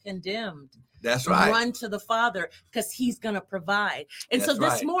 don't be condemned. That's right. Run to the Father because he's going to provide. And so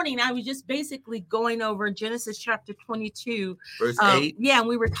this morning, I was just basically going over Genesis chapter 22. Verse 8. Yeah, and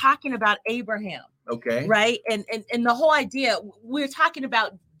we were talking about Abraham. Okay. Right? And the whole idea, we're talking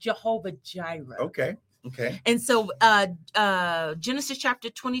about Jehovah Jireh. Okay. And so Genesis chapter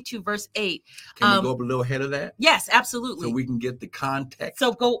 22, verse 8. Can we go up a little ahead of that? Yes, absolutely. So we can get the context.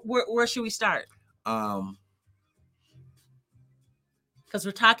 So where should we start? Because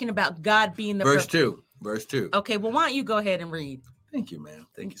we're talking about God being the verse 2. Okay, well, why don't you go ahead and read? Thank you, ma'am.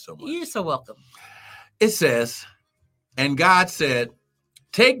 Thank you so much. You're so welcome. It says, and God said,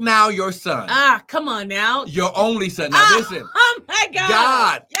 take now your son. Come on now. Your only son. Now listen. Oh my God.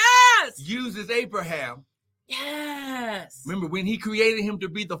 God yes. uses Abraham. Yes. Remember, when he created him to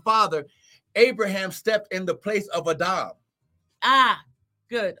be the father, Abraham stepped in the place of Adam.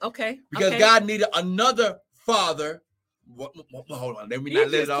 Good. Okay. Because God needed another father. Hold on. Let me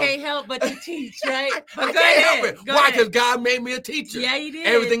not let it off. You can't help but to teach, right? I can't help it. Why? Because God made me a teacher. Yeah, he did.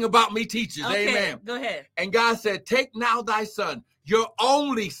 Everything about me teaches. Okay, amen. Go ahead. And God said, take now thy son, your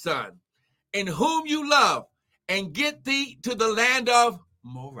only son, in whom you love, and get thee to the land of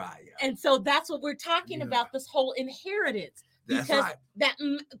Moriah. And so that's what we're talking about, this whole inheritance. That's right.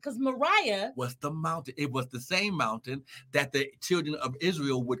 Because Moriah was the mountain. It was the same mountain that the children of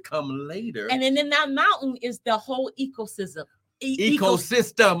Israel would come later. And then in that mountain is the whole ecosystem.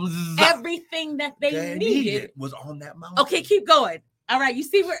 Ecosystems. Everything that they needed was on that mountain. Okay, keep going. All right, you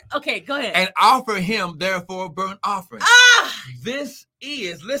see where? Okay, go ahead. And offer him, therefore, a burnt offering. This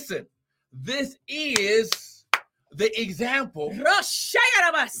is the example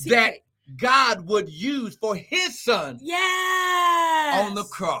that God would use for his son on the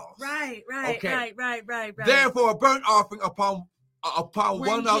cross. Right. Therefore, a burnt offering upon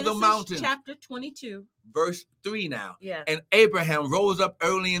one of the mountains. Chapter 22. Verse 3 now. Yeah. And Abraham rose up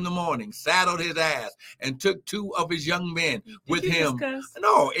early in the morning, saddled his ass, and took 2 of his young men with him.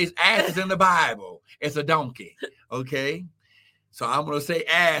 No, it's ass is in the Bible. It's a donkey. Okay. So I'm going to say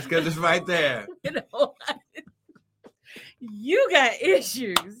ass because it's right there. You got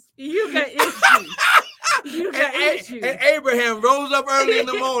issues. And Abraham rose up early in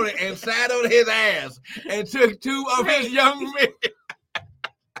the morning and saddled his ass and took 2 of his young men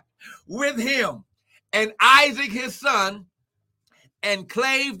with him and Isaac his son and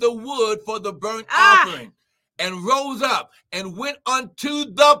clave the wood for the burnt offering and rose up and went unto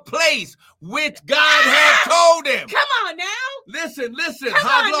the place which God had told him. Come on now. Listen.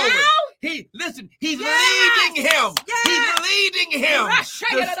 Come on now. He's leading him. Yes. He's leading him. The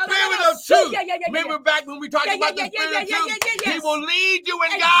Spirit of truth. Remember back when we talked about the Spirit of truth? He will lead you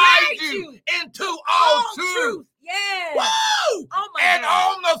and guide you into all truth. Yes. Woo! Oh my and God.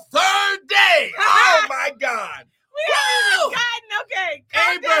 on the 3rd day, oh my God. We haven't even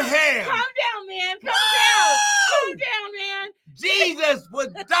gotten, Abraham. Calm down, man. Calm down, man. Jesus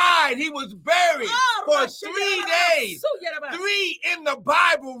died. He was buried for 3 days. 3 in the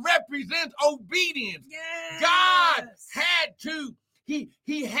Bible represents obedience. Yes. God had to,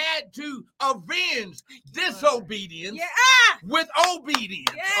 he had to avenge disobedience with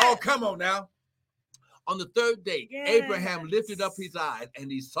obedience. Yes. Oh, come on now. On the third day, Abraham lifted up his eyes,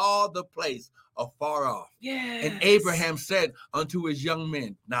 and he saw the place afar off. And Abraham said unto his young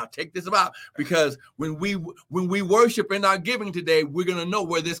men, now take this about, because when we worship in our giving today, we're going to know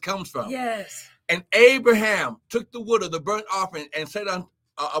where this comes from. And Abraham took the wood of the burnt offering and set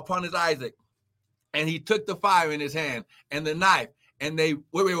upon his Isaac. And he took the fire in his hand and the knife. And they,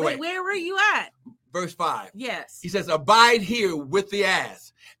 wait. Where were you at? Verse 5. Yes. He says, abide here with the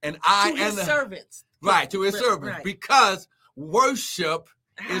ass. And I to his servants. Right, to his servants. Right. Because worship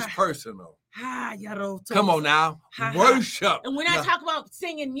is personal. Come on now. Worship. And we're not talking about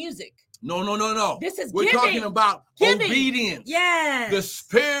singing music. No. This is We're talking about obedience. Yes. The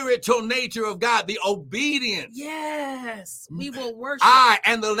spiritual nature of God, the obedience. Yes. We will worship. I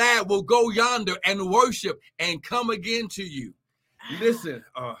and the lad will go yonder and worship and come again to you. Listen.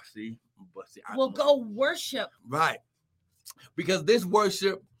 Oh, see. We'll go worship. Right. Because this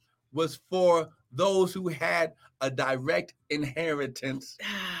worship was for those who had a direct inheritance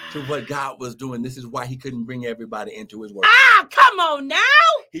to what God was doing. This is why he couldn't bring everybody into his worship. Come on now.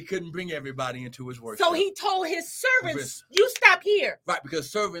 He couldn't bring everybody into his worship. So he told his servants, you stop here. Right, because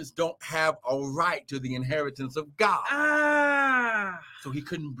servants don't have a right to the inheritance of God. So he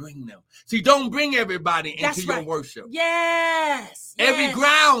couldn't bring them. See, don't bring everybody into your worship. Yes. Every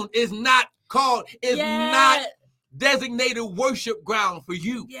ground is not not designated worship ground for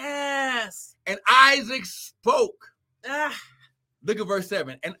you. Yes. And Isaac spoke. Look at verse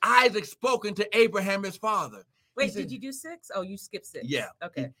 7. And Isaac spoke unto Abraham his father. Wait, did you do 6? Oh, you skipped 6. Yeah.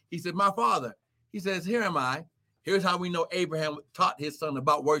 Okay. He said, my father. He says, here am I. Here's how we know Abraham taught his son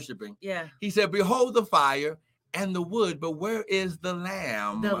about worshiping. Yeah. He said, behold the fire and the wood, but where is the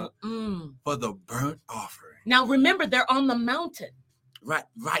lamb for the burnt offering? Now remember, they're on the mountain. Right.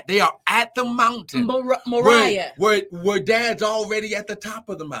 They are at the mountain. Moriah. Where dad's already at the top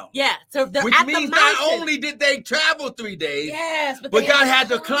of the mountain. Yeah. So they're Which at means the mountain. Not only did they travel 3 days, yes, but God had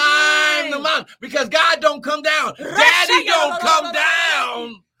to climb the mountain because God don't come down. Daddy don't come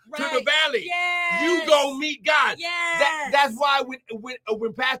down to the valley. Yes. You go meet God. Yes. That's why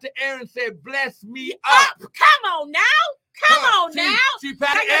when Pastor Aaron said, bless me up. Come on now. Come on now. See,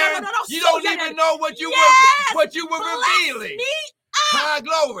 Pastor Aaron, you don't even know what you were revealing.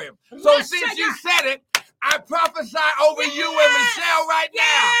 Glory. So since you said it, I prophesy over you and Michelle right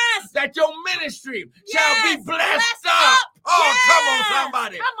now that your ministry shall be blessed up. Oh, come on,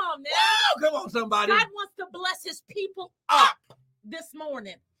 somebody. Come on now. Woo, come on, somebody. God wants to bless his people up this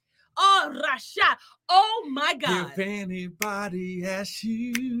morning. Oh, Rasha. Oh, my God. If anybody asks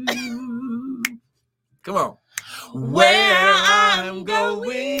you, come on. Where I'm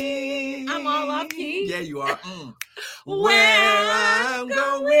going. I'm all off key. Yeah, you are. Where I'm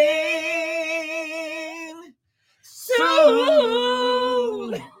going soon.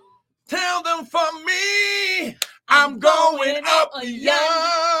 Tell them for me, I'm going up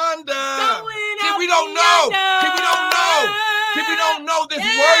yonder. See, we don't know. We don't know this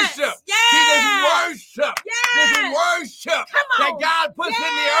worship. See, this worship. This worship that God puts in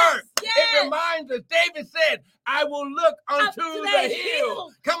the earth. It reminds us, David said, I will look unto the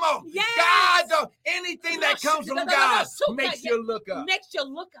hill. Come on. God, anything that comes from God makes you look up.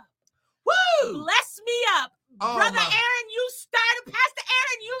 Woo! Bless me up. Oh, Brother Aaron, Pastor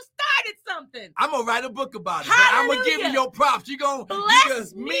Aaron, you started something. I'm going to write a book about it. Hallelujah. I'm going to give you your props. You're going to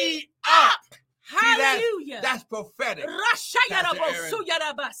bless me up. Hallelujah. That's prophetic. And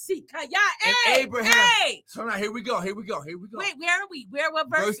Abraham. Hey. So now here we go. Wait, where are we? What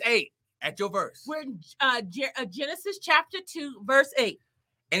verse? Verse 8. At your verse. We're in Genesis chapter 2, verse 8.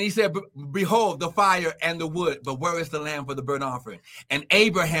 And he said, behold, the fire and the wood, but where is the lamb for the burnt offering? And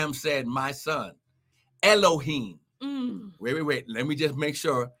Abraham said, my son, Elohim. Wait. Let me just make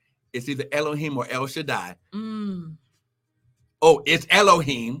sure it's either Elohim or El Shaddai. Oh, it's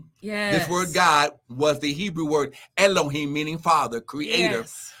Elohim. Yes. This word God was the Hebrew word Elohim, meaning father, creator.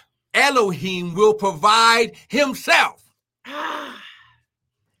 Yes. Elohim will provide himself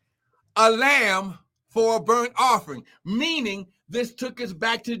a lamb for a burnt offering, meaning this took us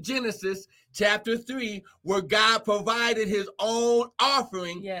back to Genesis chapter 3, where God provided his own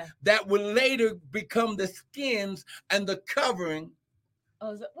offering that would later become the skins and the covering.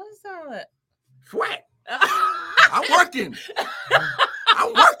 Oh, what is that? Sweat. I'm working.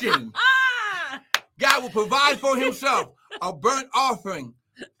 God will provide for himself a burnt offering.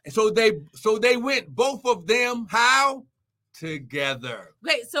 And so they went, both of them, how? Together.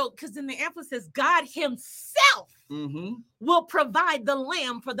 Wait, so because in the Amplified says God himself will provide the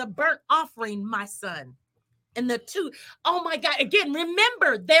lamb for the burnt offering, my son. And the two, oh my God, again,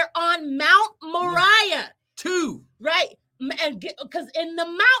 remember, they're on Mount Moriah. Two. Right. And because in the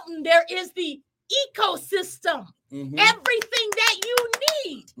mountain there is the ecosystem, Mhm. everything that you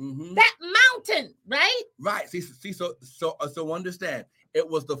need. Mhm. That mountain, right? Right. See. So understand. It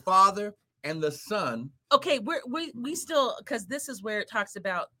was the Father and the Son. Okay, we still, because this is where it talks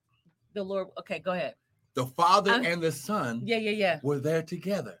about the Lord. Okay, go ahead. The Father and the Son. Yeah. Were there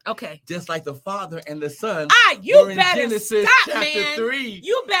together. Okay. Just like the Father and the Son. You were in better Genesis stop, chapter man. 3.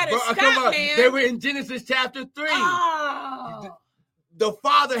 You better stop, come on. man. They were in Genesis chapter 3. Oh. The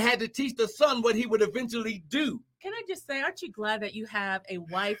Father had to teach the Son what he would eventually do. Can I just say, aren't you glad that you have a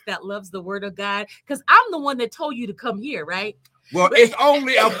wife that loves the Word of God? Because I'm the one that told you to come here, right? Well, it's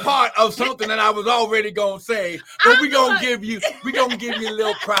only a part of something that I was already gonna say, but we're gonna give you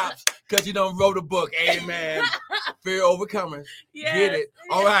little props because you done wrote a book. Amen. Fear overcomers. Yes. Get it. Yes.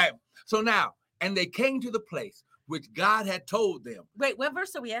 All right. So now, and they came to the place which God had told them. Wait, what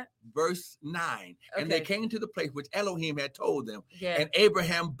verse are we at? Verse 9. Okay. And they came to the place which Elohim had told them. Yeah. And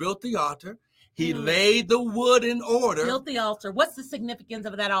Abraham built the altar. He laid the wood in order. Built the altar. What's the significance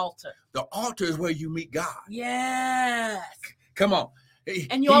of that altar? The altar is where you meet God. Yes. Come on.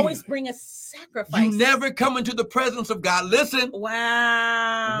 And you always bring a sacrifice. You never come into the presence of God. Listen.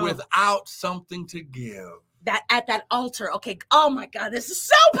 Wow. Without something to give. That at that altar. Okay. Oh my God. This is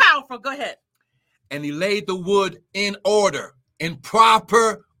so powerful. Go ahead. And he laid the wood in order, in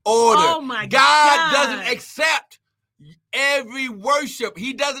proper order. Oh my God. God doesn't accept every worship.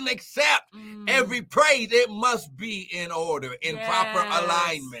 He doesn't accept every praise. It must be in order, in proper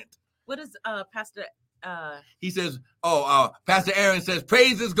alignment. What is Pastor? He says, Pastor Aaron says,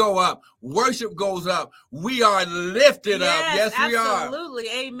 praises go up, worship goes up. We are lifted up. Yes, we are. Absolutely.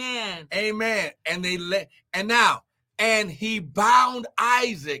 Amen. Amen. And he bound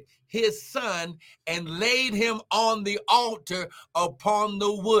Isaac, his son, and laid him on the altar upon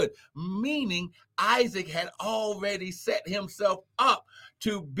the wood, meaning Isaac had already set himself up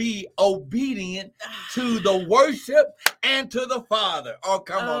to be obedient to the worship and to the Father. Oh,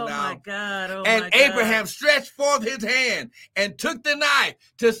 come on now. My God. Oh, and my Abraham God. stretched forth his hand and took the knife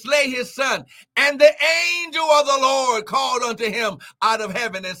to slay his son. And the angel of the Lord called unto him out of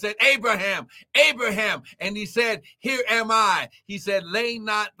heaven and said, Abraham, Abraham. And he said, here am I. He said, lay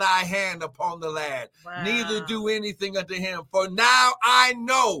not thy hand upon the lad, neither do anything unto him. For now I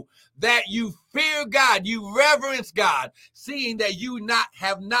know that you fear God, you reverence God, seeing that you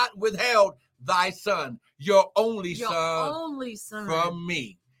have not withheld thy son, your only son from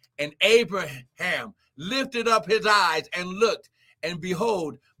me. And Abraham lifted up his eyes and looked, and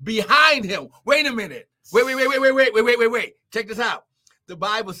behold, behind him. Wait a minute. Wait. Check this out. The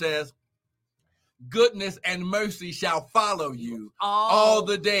Bible says, goodness and mercy shall follow you all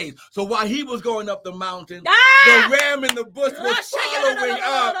the days. So while he was going up the mountain, the ram in the bush was following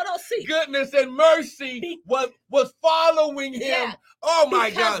up. Goodness and mercy was following him. Yeah, oh my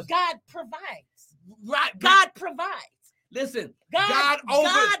God. God provides. Right. God provides. Listen. God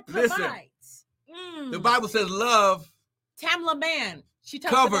provides. Listen. The Bible says love. Tamla Mann. She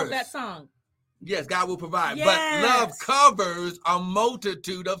talks about that song. Yes, God will provide. Yes. But love covers a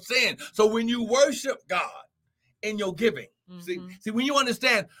multitude of sin. So when you worship God in your giving, see, when you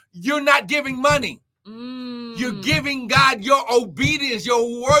understand, you're not giving money. You're giving God your obedience,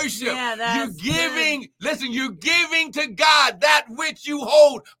 your worship. You're giving, listen, you're giving to God that which you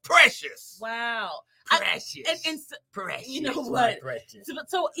hold precious. Wow. Precious. Precious. You know what?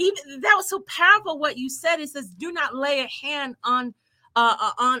 So even that was so powerful what you said. It says, do not lay a hand on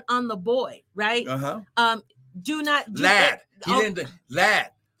the boy, right? Do not lad.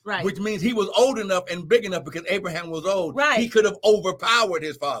 Lad. Right. Which means he was old enough and big enough because Abraham was old. Right. He could have overpowered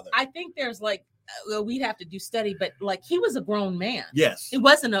his father. I think there's we'd have to do study, but he was a grown man. Yes. It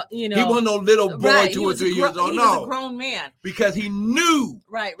wasn't he wasn't no little boy 2 or 3 years old. He was a grown man. Because he knew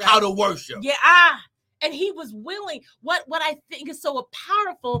how to worship. Yeah. And he was willing. What I think is so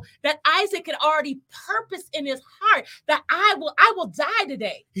powerful that Isaac had already purposed in his heart that I will die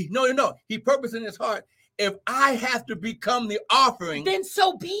today. No. He purposed in his heart. If I have to become the offering, then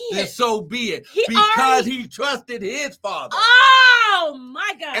so be it. He trusted his father. Oh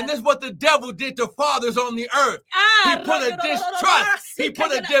my God. And this is what the devil did to fathers on the earth. He put a distrust. He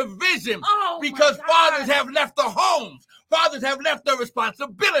put a division because fathers have left the homes. Fathers have left their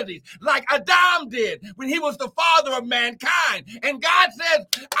responsibilities like Adam did when he was the father of mankind. And God says,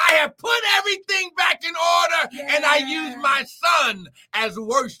 I have put everything back in order and I use my son as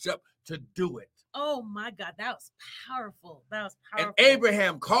worship to do it. Oh my God, that was powerful. And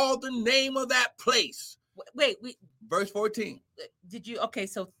Abraham called the name of that place. Wait. Verse 14. Did you? Okay,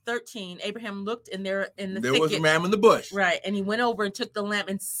 so 13. Abraham looked in the thicket. There was a ram in the bush. Right, and he went over and took the lamb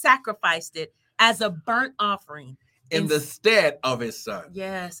and sacrificed it as a burnt offering. in the stead of his son.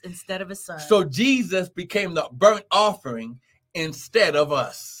 Yes, instead of his son. So Jesus became the burnt offering instead of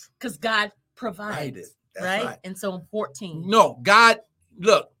us. Because God provided. That's right? And so in 14. No, God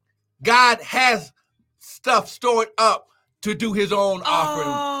has stuff stored up to do his own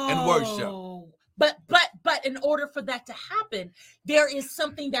offering and worship. But in order for that to happen, there is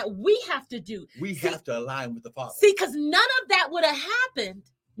something that we have to do. We have to align with the Father. See, because none of that would have happened.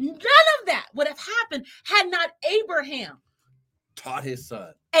 None of that would have happened had not Abraham taught his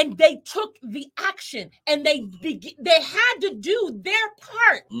son. And they took the action, and they had to do their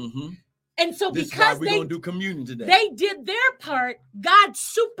part. Mm-hmm. And so this because we're going to do communion today. They did their part, God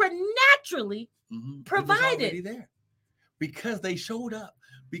supernaturally provided. Already there. Because they showed up.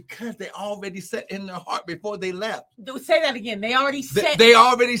 Because they already set in their heart before they left. Say that again. They already set. They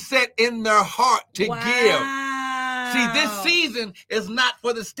already set in their heart to wow. give. See, this season is not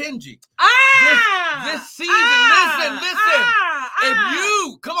for the stingy. This season, listen. If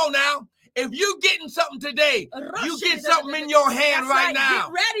you, come on now, if you getting something today, you get something in your hand right now.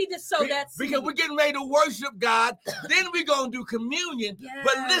 Get ready to sow that seed. Because we're getting ready to worship God. Then we're going to do communion. Yes,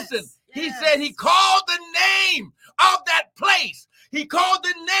 but listen, he said he called the name of that place. He called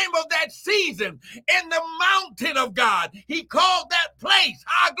the name of that season in the mountain of God. He called that place,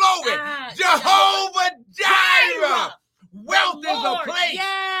 glory, Jehovah Jireh. Wealth is a place.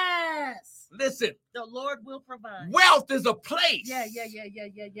 Yes. Listen. The Lord will provide. Wealth is a place. Yeah.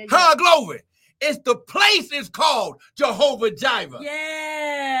 Glory. It's the place is called Jehovah Jireh.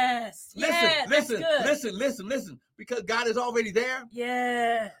 Yes. Listen. Because God is already there.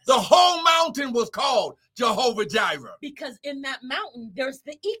 Yes. The whole mountain was called Jehovah Jireh. Because in that mountain, there's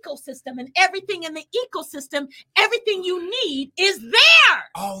the ecosystem, and everything in the ecosystem, everything you need is there.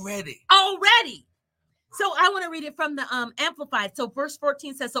 Already. So I want to read it from the Amplified. So verse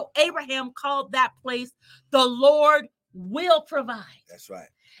 14 says, so Abraham called that place, the Lord will provide. That's right.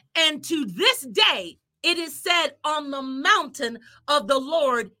 And to this day, it is said on the mountain of the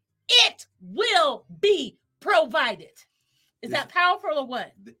Lord, it will be provided. Is that powerful or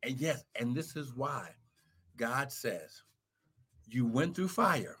what? Yes. And this is why God says, you went through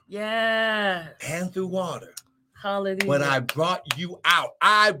fire. Yes. And through water. Hallelujah. But I brought you out.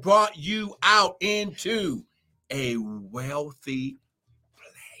 I brought you out into a wealthy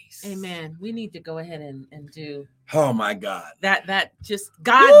place. Amen. We need to go ahead and do. Oh my God. That just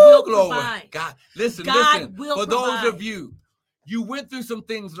God will provide. God, listen. Will for provide. Those of you went through some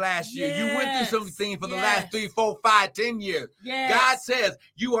things last year. You went through some things for the last 3, 4, 5, 10 years. Yes. God says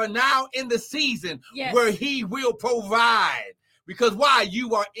you are now in the season where he will provide. Because why?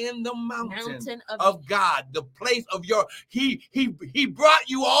 You are in the mountain of God, the place of your, he brought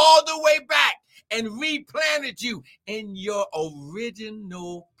you all the way back and replanted you in your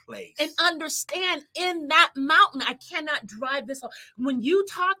original place. And understand, in that mountain, I cannot drive this home. When you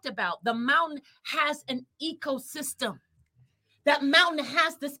talked about the mountain has an ecosystem, that mountain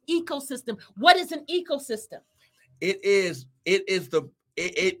has this ecosystem. What is an ecosystem? It is a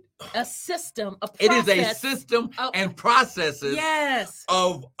system, a process. It is a system and processes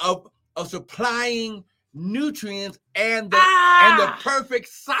of supplying nutrients and the perfect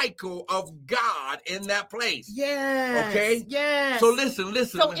cycle of God in that place. Yes. Okay? Yes. So listen.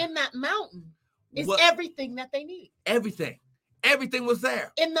 So in that mountain is everything that they need. Everything was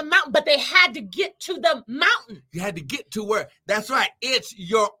there. In the mountain, but they had to get to the mountain. You had to get to where. That's right. It's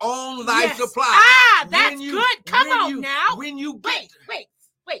your own life supply. That's good. Come on now. When you get... Wait.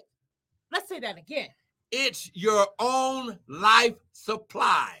 Let's say that again. It's your own life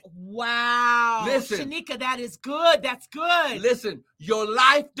supply. Wow. Listen. Shanika, that is good. That's good. Listen, your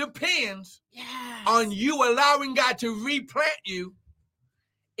life depends on you allowing God to replant you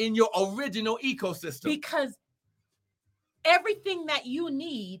in your original ecosystem. Because everything that you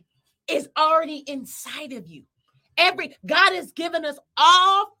need is already inside of you. God has given us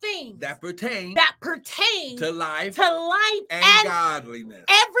all things that pertain to life and godliness.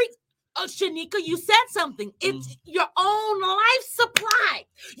 Shanika, you said something. It's your own life supply.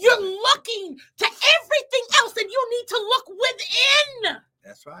 You're looking to everything else, and you need to look within.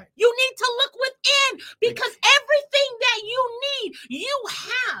 That's right. You need to look within, because everything that you need, you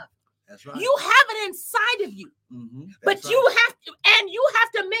have. That's right. You have it inside of you. But you have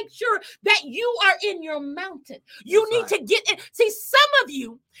to make sure that you are in your mountain. You need to get in. See, some of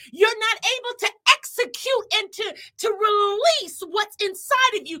you, you're not able to execute and to release what's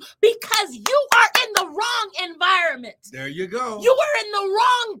inside of you because you are in the wrong environment. There you go. You are in the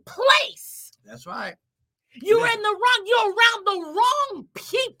wrong place. That's right. You're around the wrong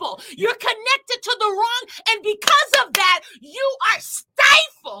people. You're connected to the wrong, and because of that, you are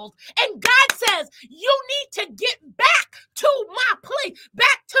stifled. And God says, you need to get back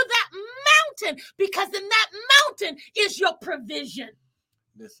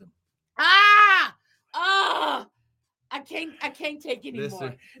Listen. I can't take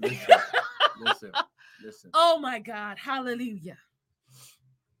anymore. Listen. Oh my God. Hallelujah.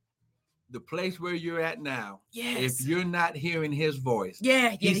 The place where you're at now, yes. if you're not hearing his voice,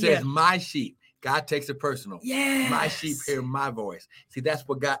 he says, my sheep, God takes it personal. Yes. My sheep hear my voice. See, that's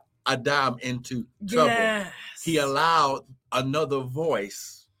what got Adam into trouble. Yes. He allowed another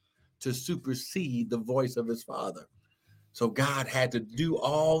voice to supersede the voice of his father. So God had to do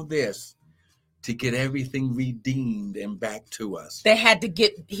all this to get everything redeemed and back to us. He had to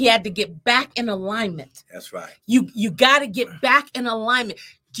get back in alignment. That's right. You got to get back in alignment.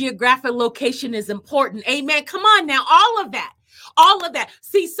 Geographic location is important. Amen. Come on now. All of that.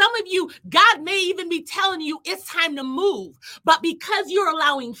 See, some of you, God may even be telling you it's time to move, but because you're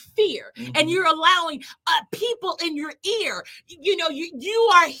allowing fear and you're allowing people in your ear, you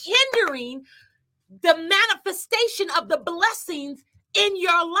are hindering the manifestation of the blessings in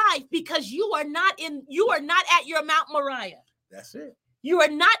your life because you are not at your Mount Moriah. That's it. You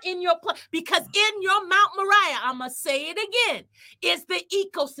are not in your place because in your Mount Moriah, I'm going to say it again, is the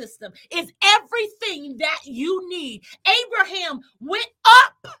ecosystem, is everything that you need. Abraham went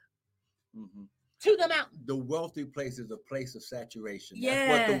up to the mountain. The wealthy place is a place of saturation. Yes.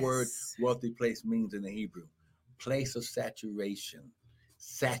 That's what the word wealthy place means in the Hebrew. Place of saturation,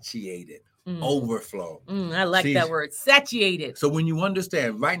 satiated. Overflow. I like that word, satiated. So when you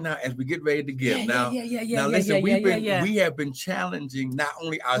understand right now, as we get ready to give, listen, we have been challenging not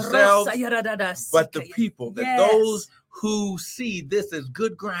only ourselves, but the people, that those who see this as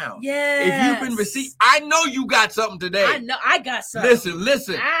good ground. Yes. If you've been received, I know you got something today. I know I got something.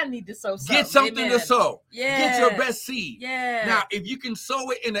 Listen. I need to sow something. Get something to sow. Yes. Get your best seed. Yes. Now, if you can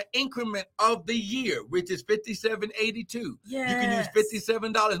sow it in an increment of the year, which is $57.82, you can use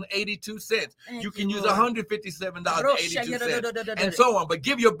 $57.82. You can use $157.82, and so on. But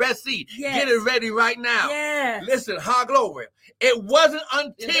give your best seed. Yes. Get it ready right now. Yes. Listen, glory. It wasn't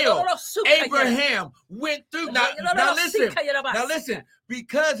until Abraham went through. Now listen,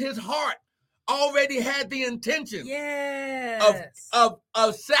 because his heart already had the intention of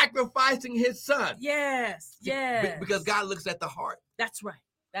sacrificing his son. Yes. Because God looks at the heart. That's right.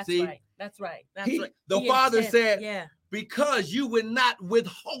 That's right. The Father said, because you would not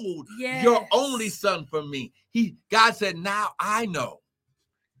withhold your only son from me. God said, now I know.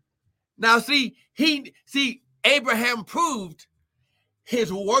 Now see, Abraham proved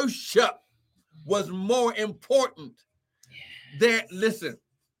his worship was more important than, listen.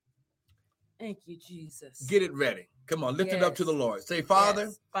 Thank you, Jesus. Get it ready. Come on, lift it up to the Lord. Say,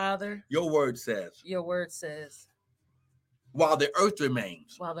 Father, your word says, while the earth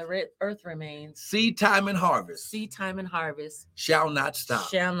remains, seed time and harvest shall not stop.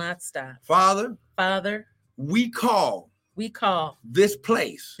 Father, we call this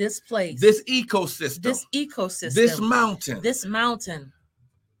place, this ecosystem, this mountain,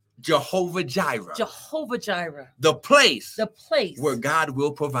 Jehovah Jireh. The place where God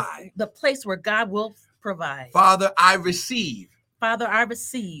will provide. Father, I receive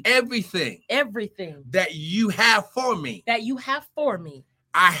everything that you have for me.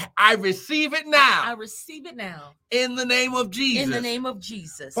 I receive it now. In the name of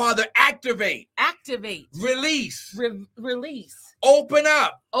Jesus. Father, activate. Release. Open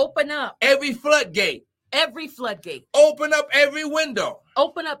up every floodgate. Open up every window.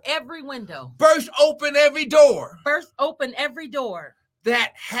 Burst open every door.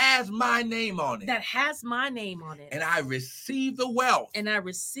 That has my name on it. And I receive the wealth. And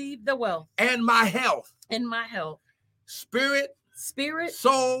my health. Spirit,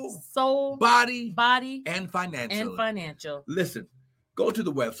 soul, body, and financial. Listen, go to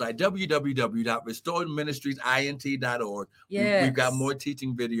the website, www.restoredministriesint.org. We've got more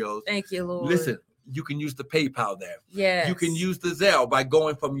teaching videos. Thank you, Lord. Listen, you can use the PayPal there. Yes. You can use the Zelle by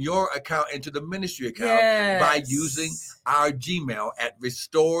going from your account into the ministry account by using our Gmail at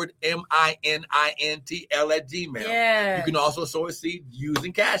restoredmintl@gmail. Yes. You can also sow a seed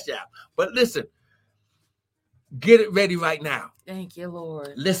using Cash App. But listen, get it ready right now. Thank you,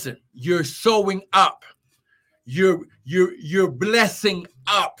 Lord. Listen, you're sowing up. You're blessing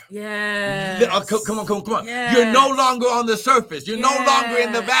up. Yes. Come on. Yes. You're no longer on the surface. You're no longer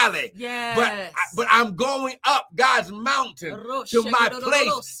in the valley. Yes. But I'm going up God's mountain to my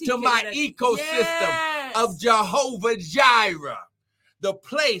place, to my ecosystem of Jehovah Jireh, the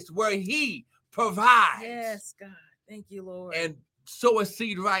place where He provides. Yes, God. Thank you, Lord. And sow a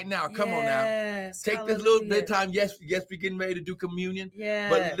seed right now. Come on now. Take this little bit of time. Yes, we're getting ready to do communion.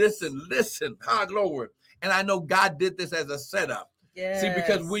 Yes. But listen, Lord. And I know God did this as a setup. Yes. See,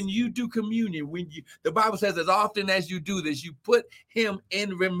 because when you do communion, the Bible says, as often as you do this, you put him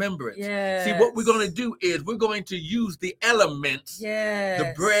in remembrance. Yes. See, what we're going to do is we're going to use the elements,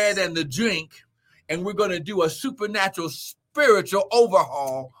 the bread and the drink, and we're going to do a supernatural spiritual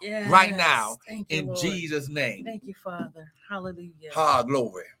overhaul right now in Lord. Jesus' name. Thank you, Father. Hallelujah.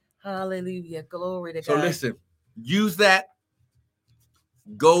 Glory. Hallelujah. Glory to So God. listen, use that.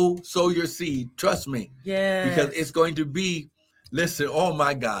 Go sow your seed. Trust me. Yeah. Because it's going to be, listen, oh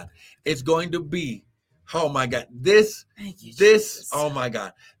my God. It's going to be, oh my God. This, oh my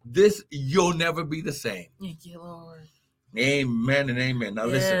God. This, you'll never be the same. Thank you, Lord. Amen and amen. Now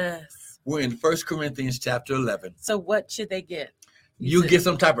listen, we're in 1 Corinthians chapter 11. So what should they get? You get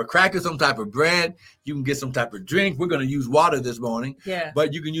some type of cracker, some type of bread. You can get some type of drink. We're going to use water this morning. Yeah.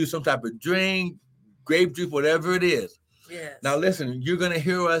 But you can use some type of drink, grape juice, whatever it is. Yes. Now listen, you're going to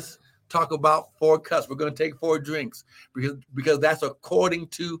hear us talk about 4 cups. We're going to take 4 drinks because that's according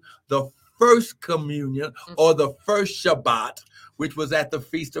to the first communion or the first Shabbat, which was at the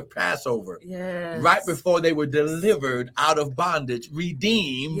Feast of Passover. Yes. Right before they were delivered out of bondage,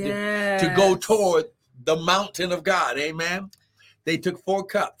 redeemed to go toward the mountain of God. Amen. They took 4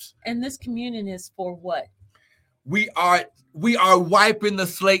 cups. And this communion is for what? We are wiping the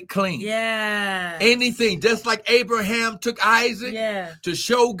slate clean. Yeah. Anything, just like Abraham took Isaac to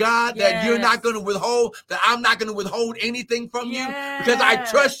show God that you're not going to withhold, that I'm not going to withhold anything from you because I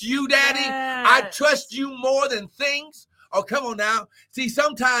trust you, Daddy. I trust you more than things. Oh, come on now. See,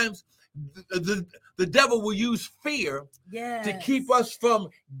 sometimes the devil will use fear to keep us from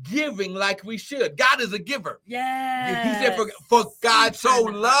giving like we should. God is a giver. Yeah. He said, for God so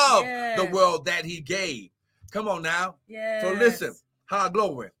loved the world that he gave. Come on now. Yeah. So listen.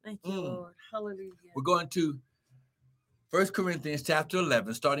 Glory. Thank you, Lord. Hallelujah. We're going to 1 Corinthians chapter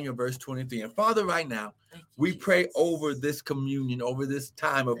 11, starting at verse 23. And Father, right now, we pray over this communion, over this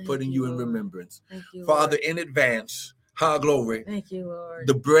time of putting you in remembrance. Thank you, Father, Lord. in advance, glory. Thank you, Lord.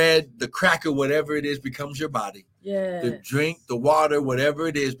 The bread, the cracker, whatever it is, becomes your body. Yeah. The drink, the water, whatever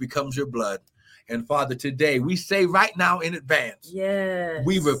it is, becomes your blood. And Father, today we say right now in advance,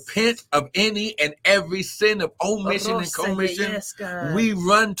 we repent of any and every sin of omission and commission. Yes, God. We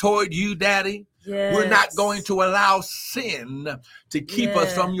run toward you, Daddy. Yes. We're not going to allow sin to keep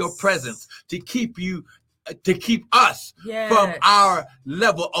us from your presence, to keep us from our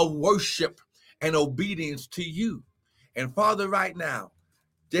level of worship and obedience to you. And Father, right now,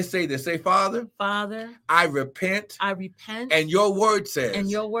 just say this. Say, Father, I repent. And your word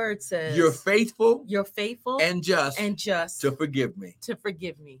says. You're faithful. And just. To forgive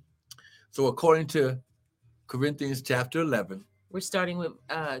me. So according to Corinthians chapter 11. We're starting with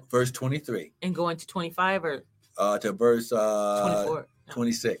verse 23. And going to 25 or? To verse 24.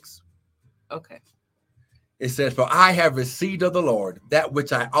 26. Okay. It says, for I have received of the Lord that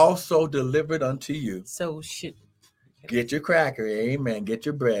which I also delivered unto you. So get your cracker, amen. Get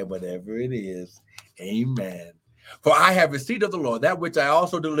your bread, whatever it is, amen. For I have received of the Lord that which I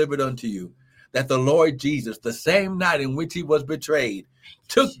also delivered unto you, that the Lord Jesus, the same night in which he was betrayed,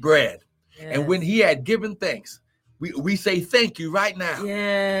 took bread. And when he had given thanks, we say thank you right now.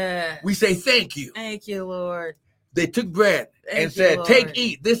 Yeah. We say thank you. Thank you, Lord. They took bread and said, Lord. Take,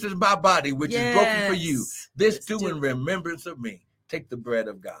 eat. This is my body, which is broken for you. This do in remembrance of me. Take the bread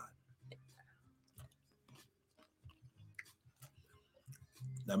of God.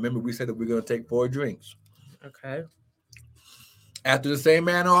 Now, remember, we said that we're going to take 4 drinks. Okay. After the same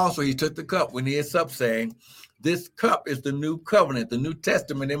manner also, he took the cup when he had supped, saying, this cup is the new covenant, the New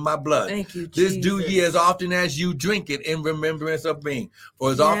Testament in my blood. Thank you, Jesus. This do ye as often as you drink it in remembrance of me.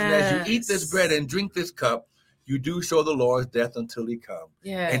 For as often as you eat this bread and drink this cup, you do show the Lord's death until he come.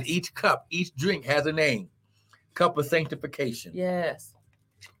 Yes. And each cup, each drink has a name. Cup of sanctification. Yes.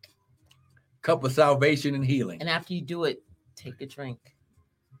 Cup of salvation and healing. And after you do it, take a drink.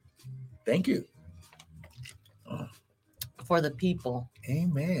 Thank you. For the people.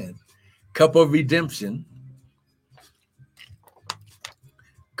 Amen. Cup of redemption.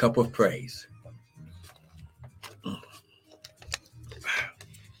 Cup of praise.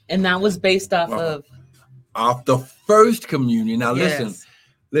 And that was based off the first communion. Now listen,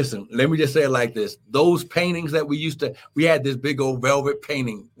 let me just say it like this. Those paintings that we had this big old velvet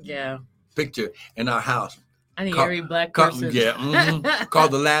painting picture in our house. I think every black person.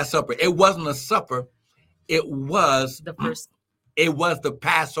 Called the Last Supper. It wasn't a supper. It was the first. It was the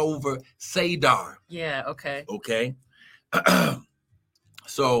Passover Seder. Yeah. Okay. Okay.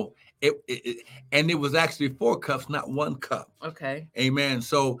 So it was actually 4 cups, not 1 cup. Okay. Amen.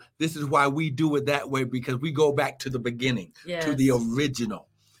 So this is why we do it that way, because we go back to the beginning, to the original.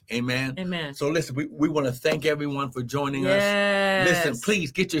 Amen. Amen. So listen, we want to thank everyone for joining us. Listen,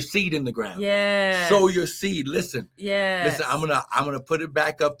 please get your seed in the ground. Sow your seed. Listen. Listen, I'm gonna put it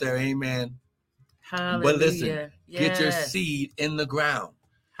back up there. Amen. Hallelujah. But listen, get your seed in the ground.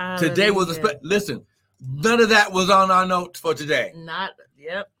 Hallelujah. Today was listen, none of that was on our notes for today.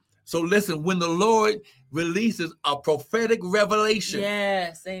 Yep. So listen, when the Lord releases a prophetic revelation,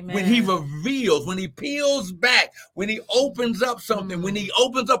 amen. When he reveals, when he peels back, when he opens up something, when he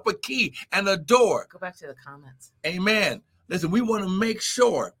opens up a key and a door. Go back to the comments. Amen. Listen, we want to make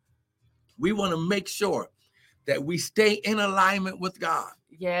sure that we stay in alignment with God.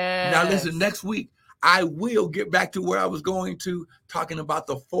 Yes. Now listen, next week, I will get back to where I was going to, talking about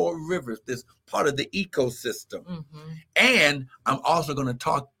the 4 rivers, this part of the ecosystem. Mm-hmm. And I'm also going to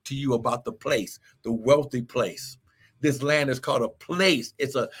talk to you about the place, the wealthy place. This land is called a place.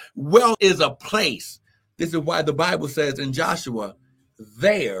 Wealth is a place. This is why the Bible says in Joshua,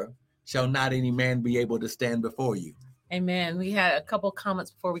 there shall not any man be able to stand before you. Amen. We had a couple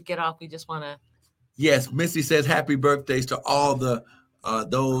comments before we get off. We just want to. Yes, Missy says happy birthdays to all the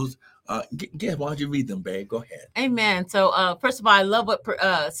those. Why don't you read them, babe? Go ahead. Amen. So first of all, I love what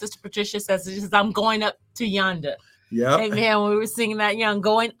Sister Patricia says. She says, I'm going up to yonder. Yeah. Amen. When we were singing that young,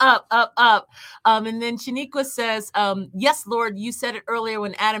 going up, up, up. And then Shaniqua says, yes, Lord, you said it earlier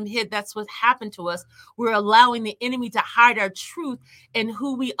when Adam hid. That's what happened to us. We're allowing the enemy to hide our truth and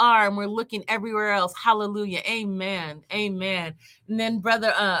who we are, and we're looking everywhere else. Hallelujah. Amen. Amen. And then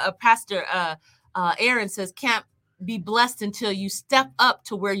Pastor Aaron says, can't be blessed until you step up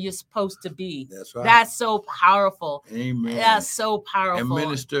to where you're supposed to be. That's right. That's so powerful. Amen. That's so powerful. And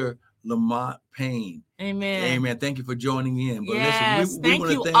Minister Lamont Payne. Amen. Amen. Thank you for joining in. But yes, listen, we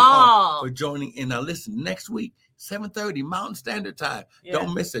want to thank all for joining in. Now listen, next week, 7:30 Mountain Standard Time. Yeah.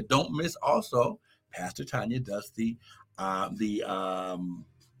 Don't miss it. Don't miss also, Pastor Tanya does the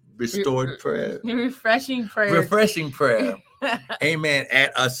restored prayer. Refreshing prayer. Refreshing prayer. Amen.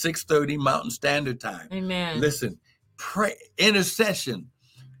 At 6:30 Mountain Standard Time. Amen. Listen, pray, intercession,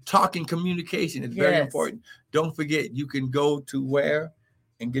 talking, communication is very important. Don't forget, you can go to where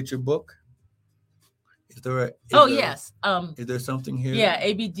and get your book. Is there yes. Is there something here? Yeah,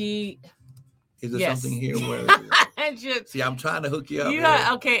 ABD. Is there something here where see, I'm trying to hook you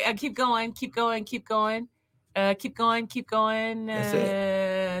up. Okay, keep going. Keep going. Keep going. That's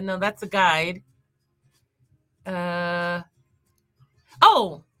it. No, that's a guide.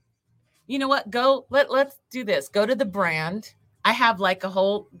 You know what? Let's do this. Go to the brand. I have like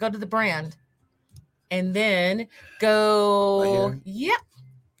go to the brand and then go. Right here? Yep.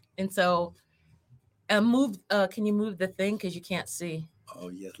 And so move. Can you move the thing? Cause you can't see. Oh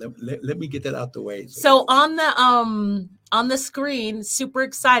yes. Let me get that out the way. So on the screen, super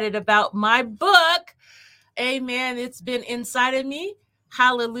excited about my book. Amen. It's been inside of me.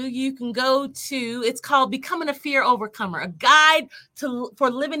 Hallelujah. You can go to, it's called Becoming a Fear Overcomer, a guide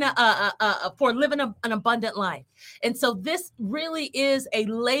for living an abundant life. And so this really is a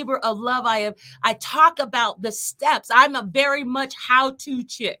labor of love. I talk about the steps. I'm a very much how-to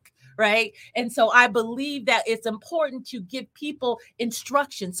chick. Right. And so I believe that it's important to give people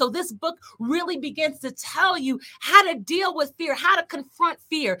instruction. So this book really begins to tell you how to deal with fear, how to confront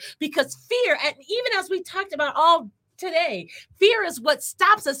fear, because fear, and even as we talked about all today, fear is what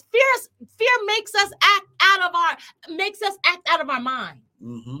stops us. Fear makes us act out of our mind.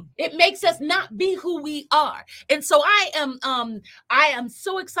 Mm-hmm. It makes us not be who we are. And so I am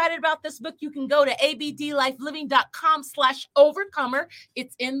so excited about this book. You can go to abdlifeliving.com/overcomer.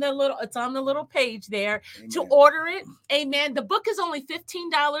 It's on the little page there. Amen. To order it. Amen. The book is only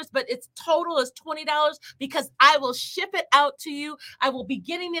 $15, but its total is $20 because I will ship it out to you. I will be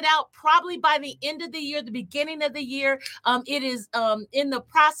getting it out probably by the end of the year, the beginning of the year. It is in the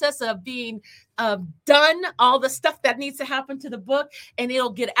process of being done, all the stuff that needs to happen to the book, and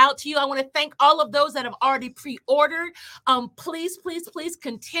it'll get out to you. I want to thank all of those that have already pre-ordered. Please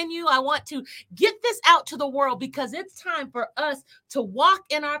continue. I want to get this out to the world because it's time for us to walk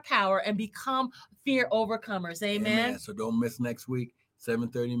in our power and become fear overcomers. Amen. So don't miss next week,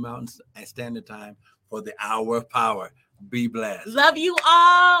 7:30 Mountain Standard Time for the Hour of Power. Be blessed. Love you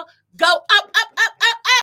all. Go up, up, up.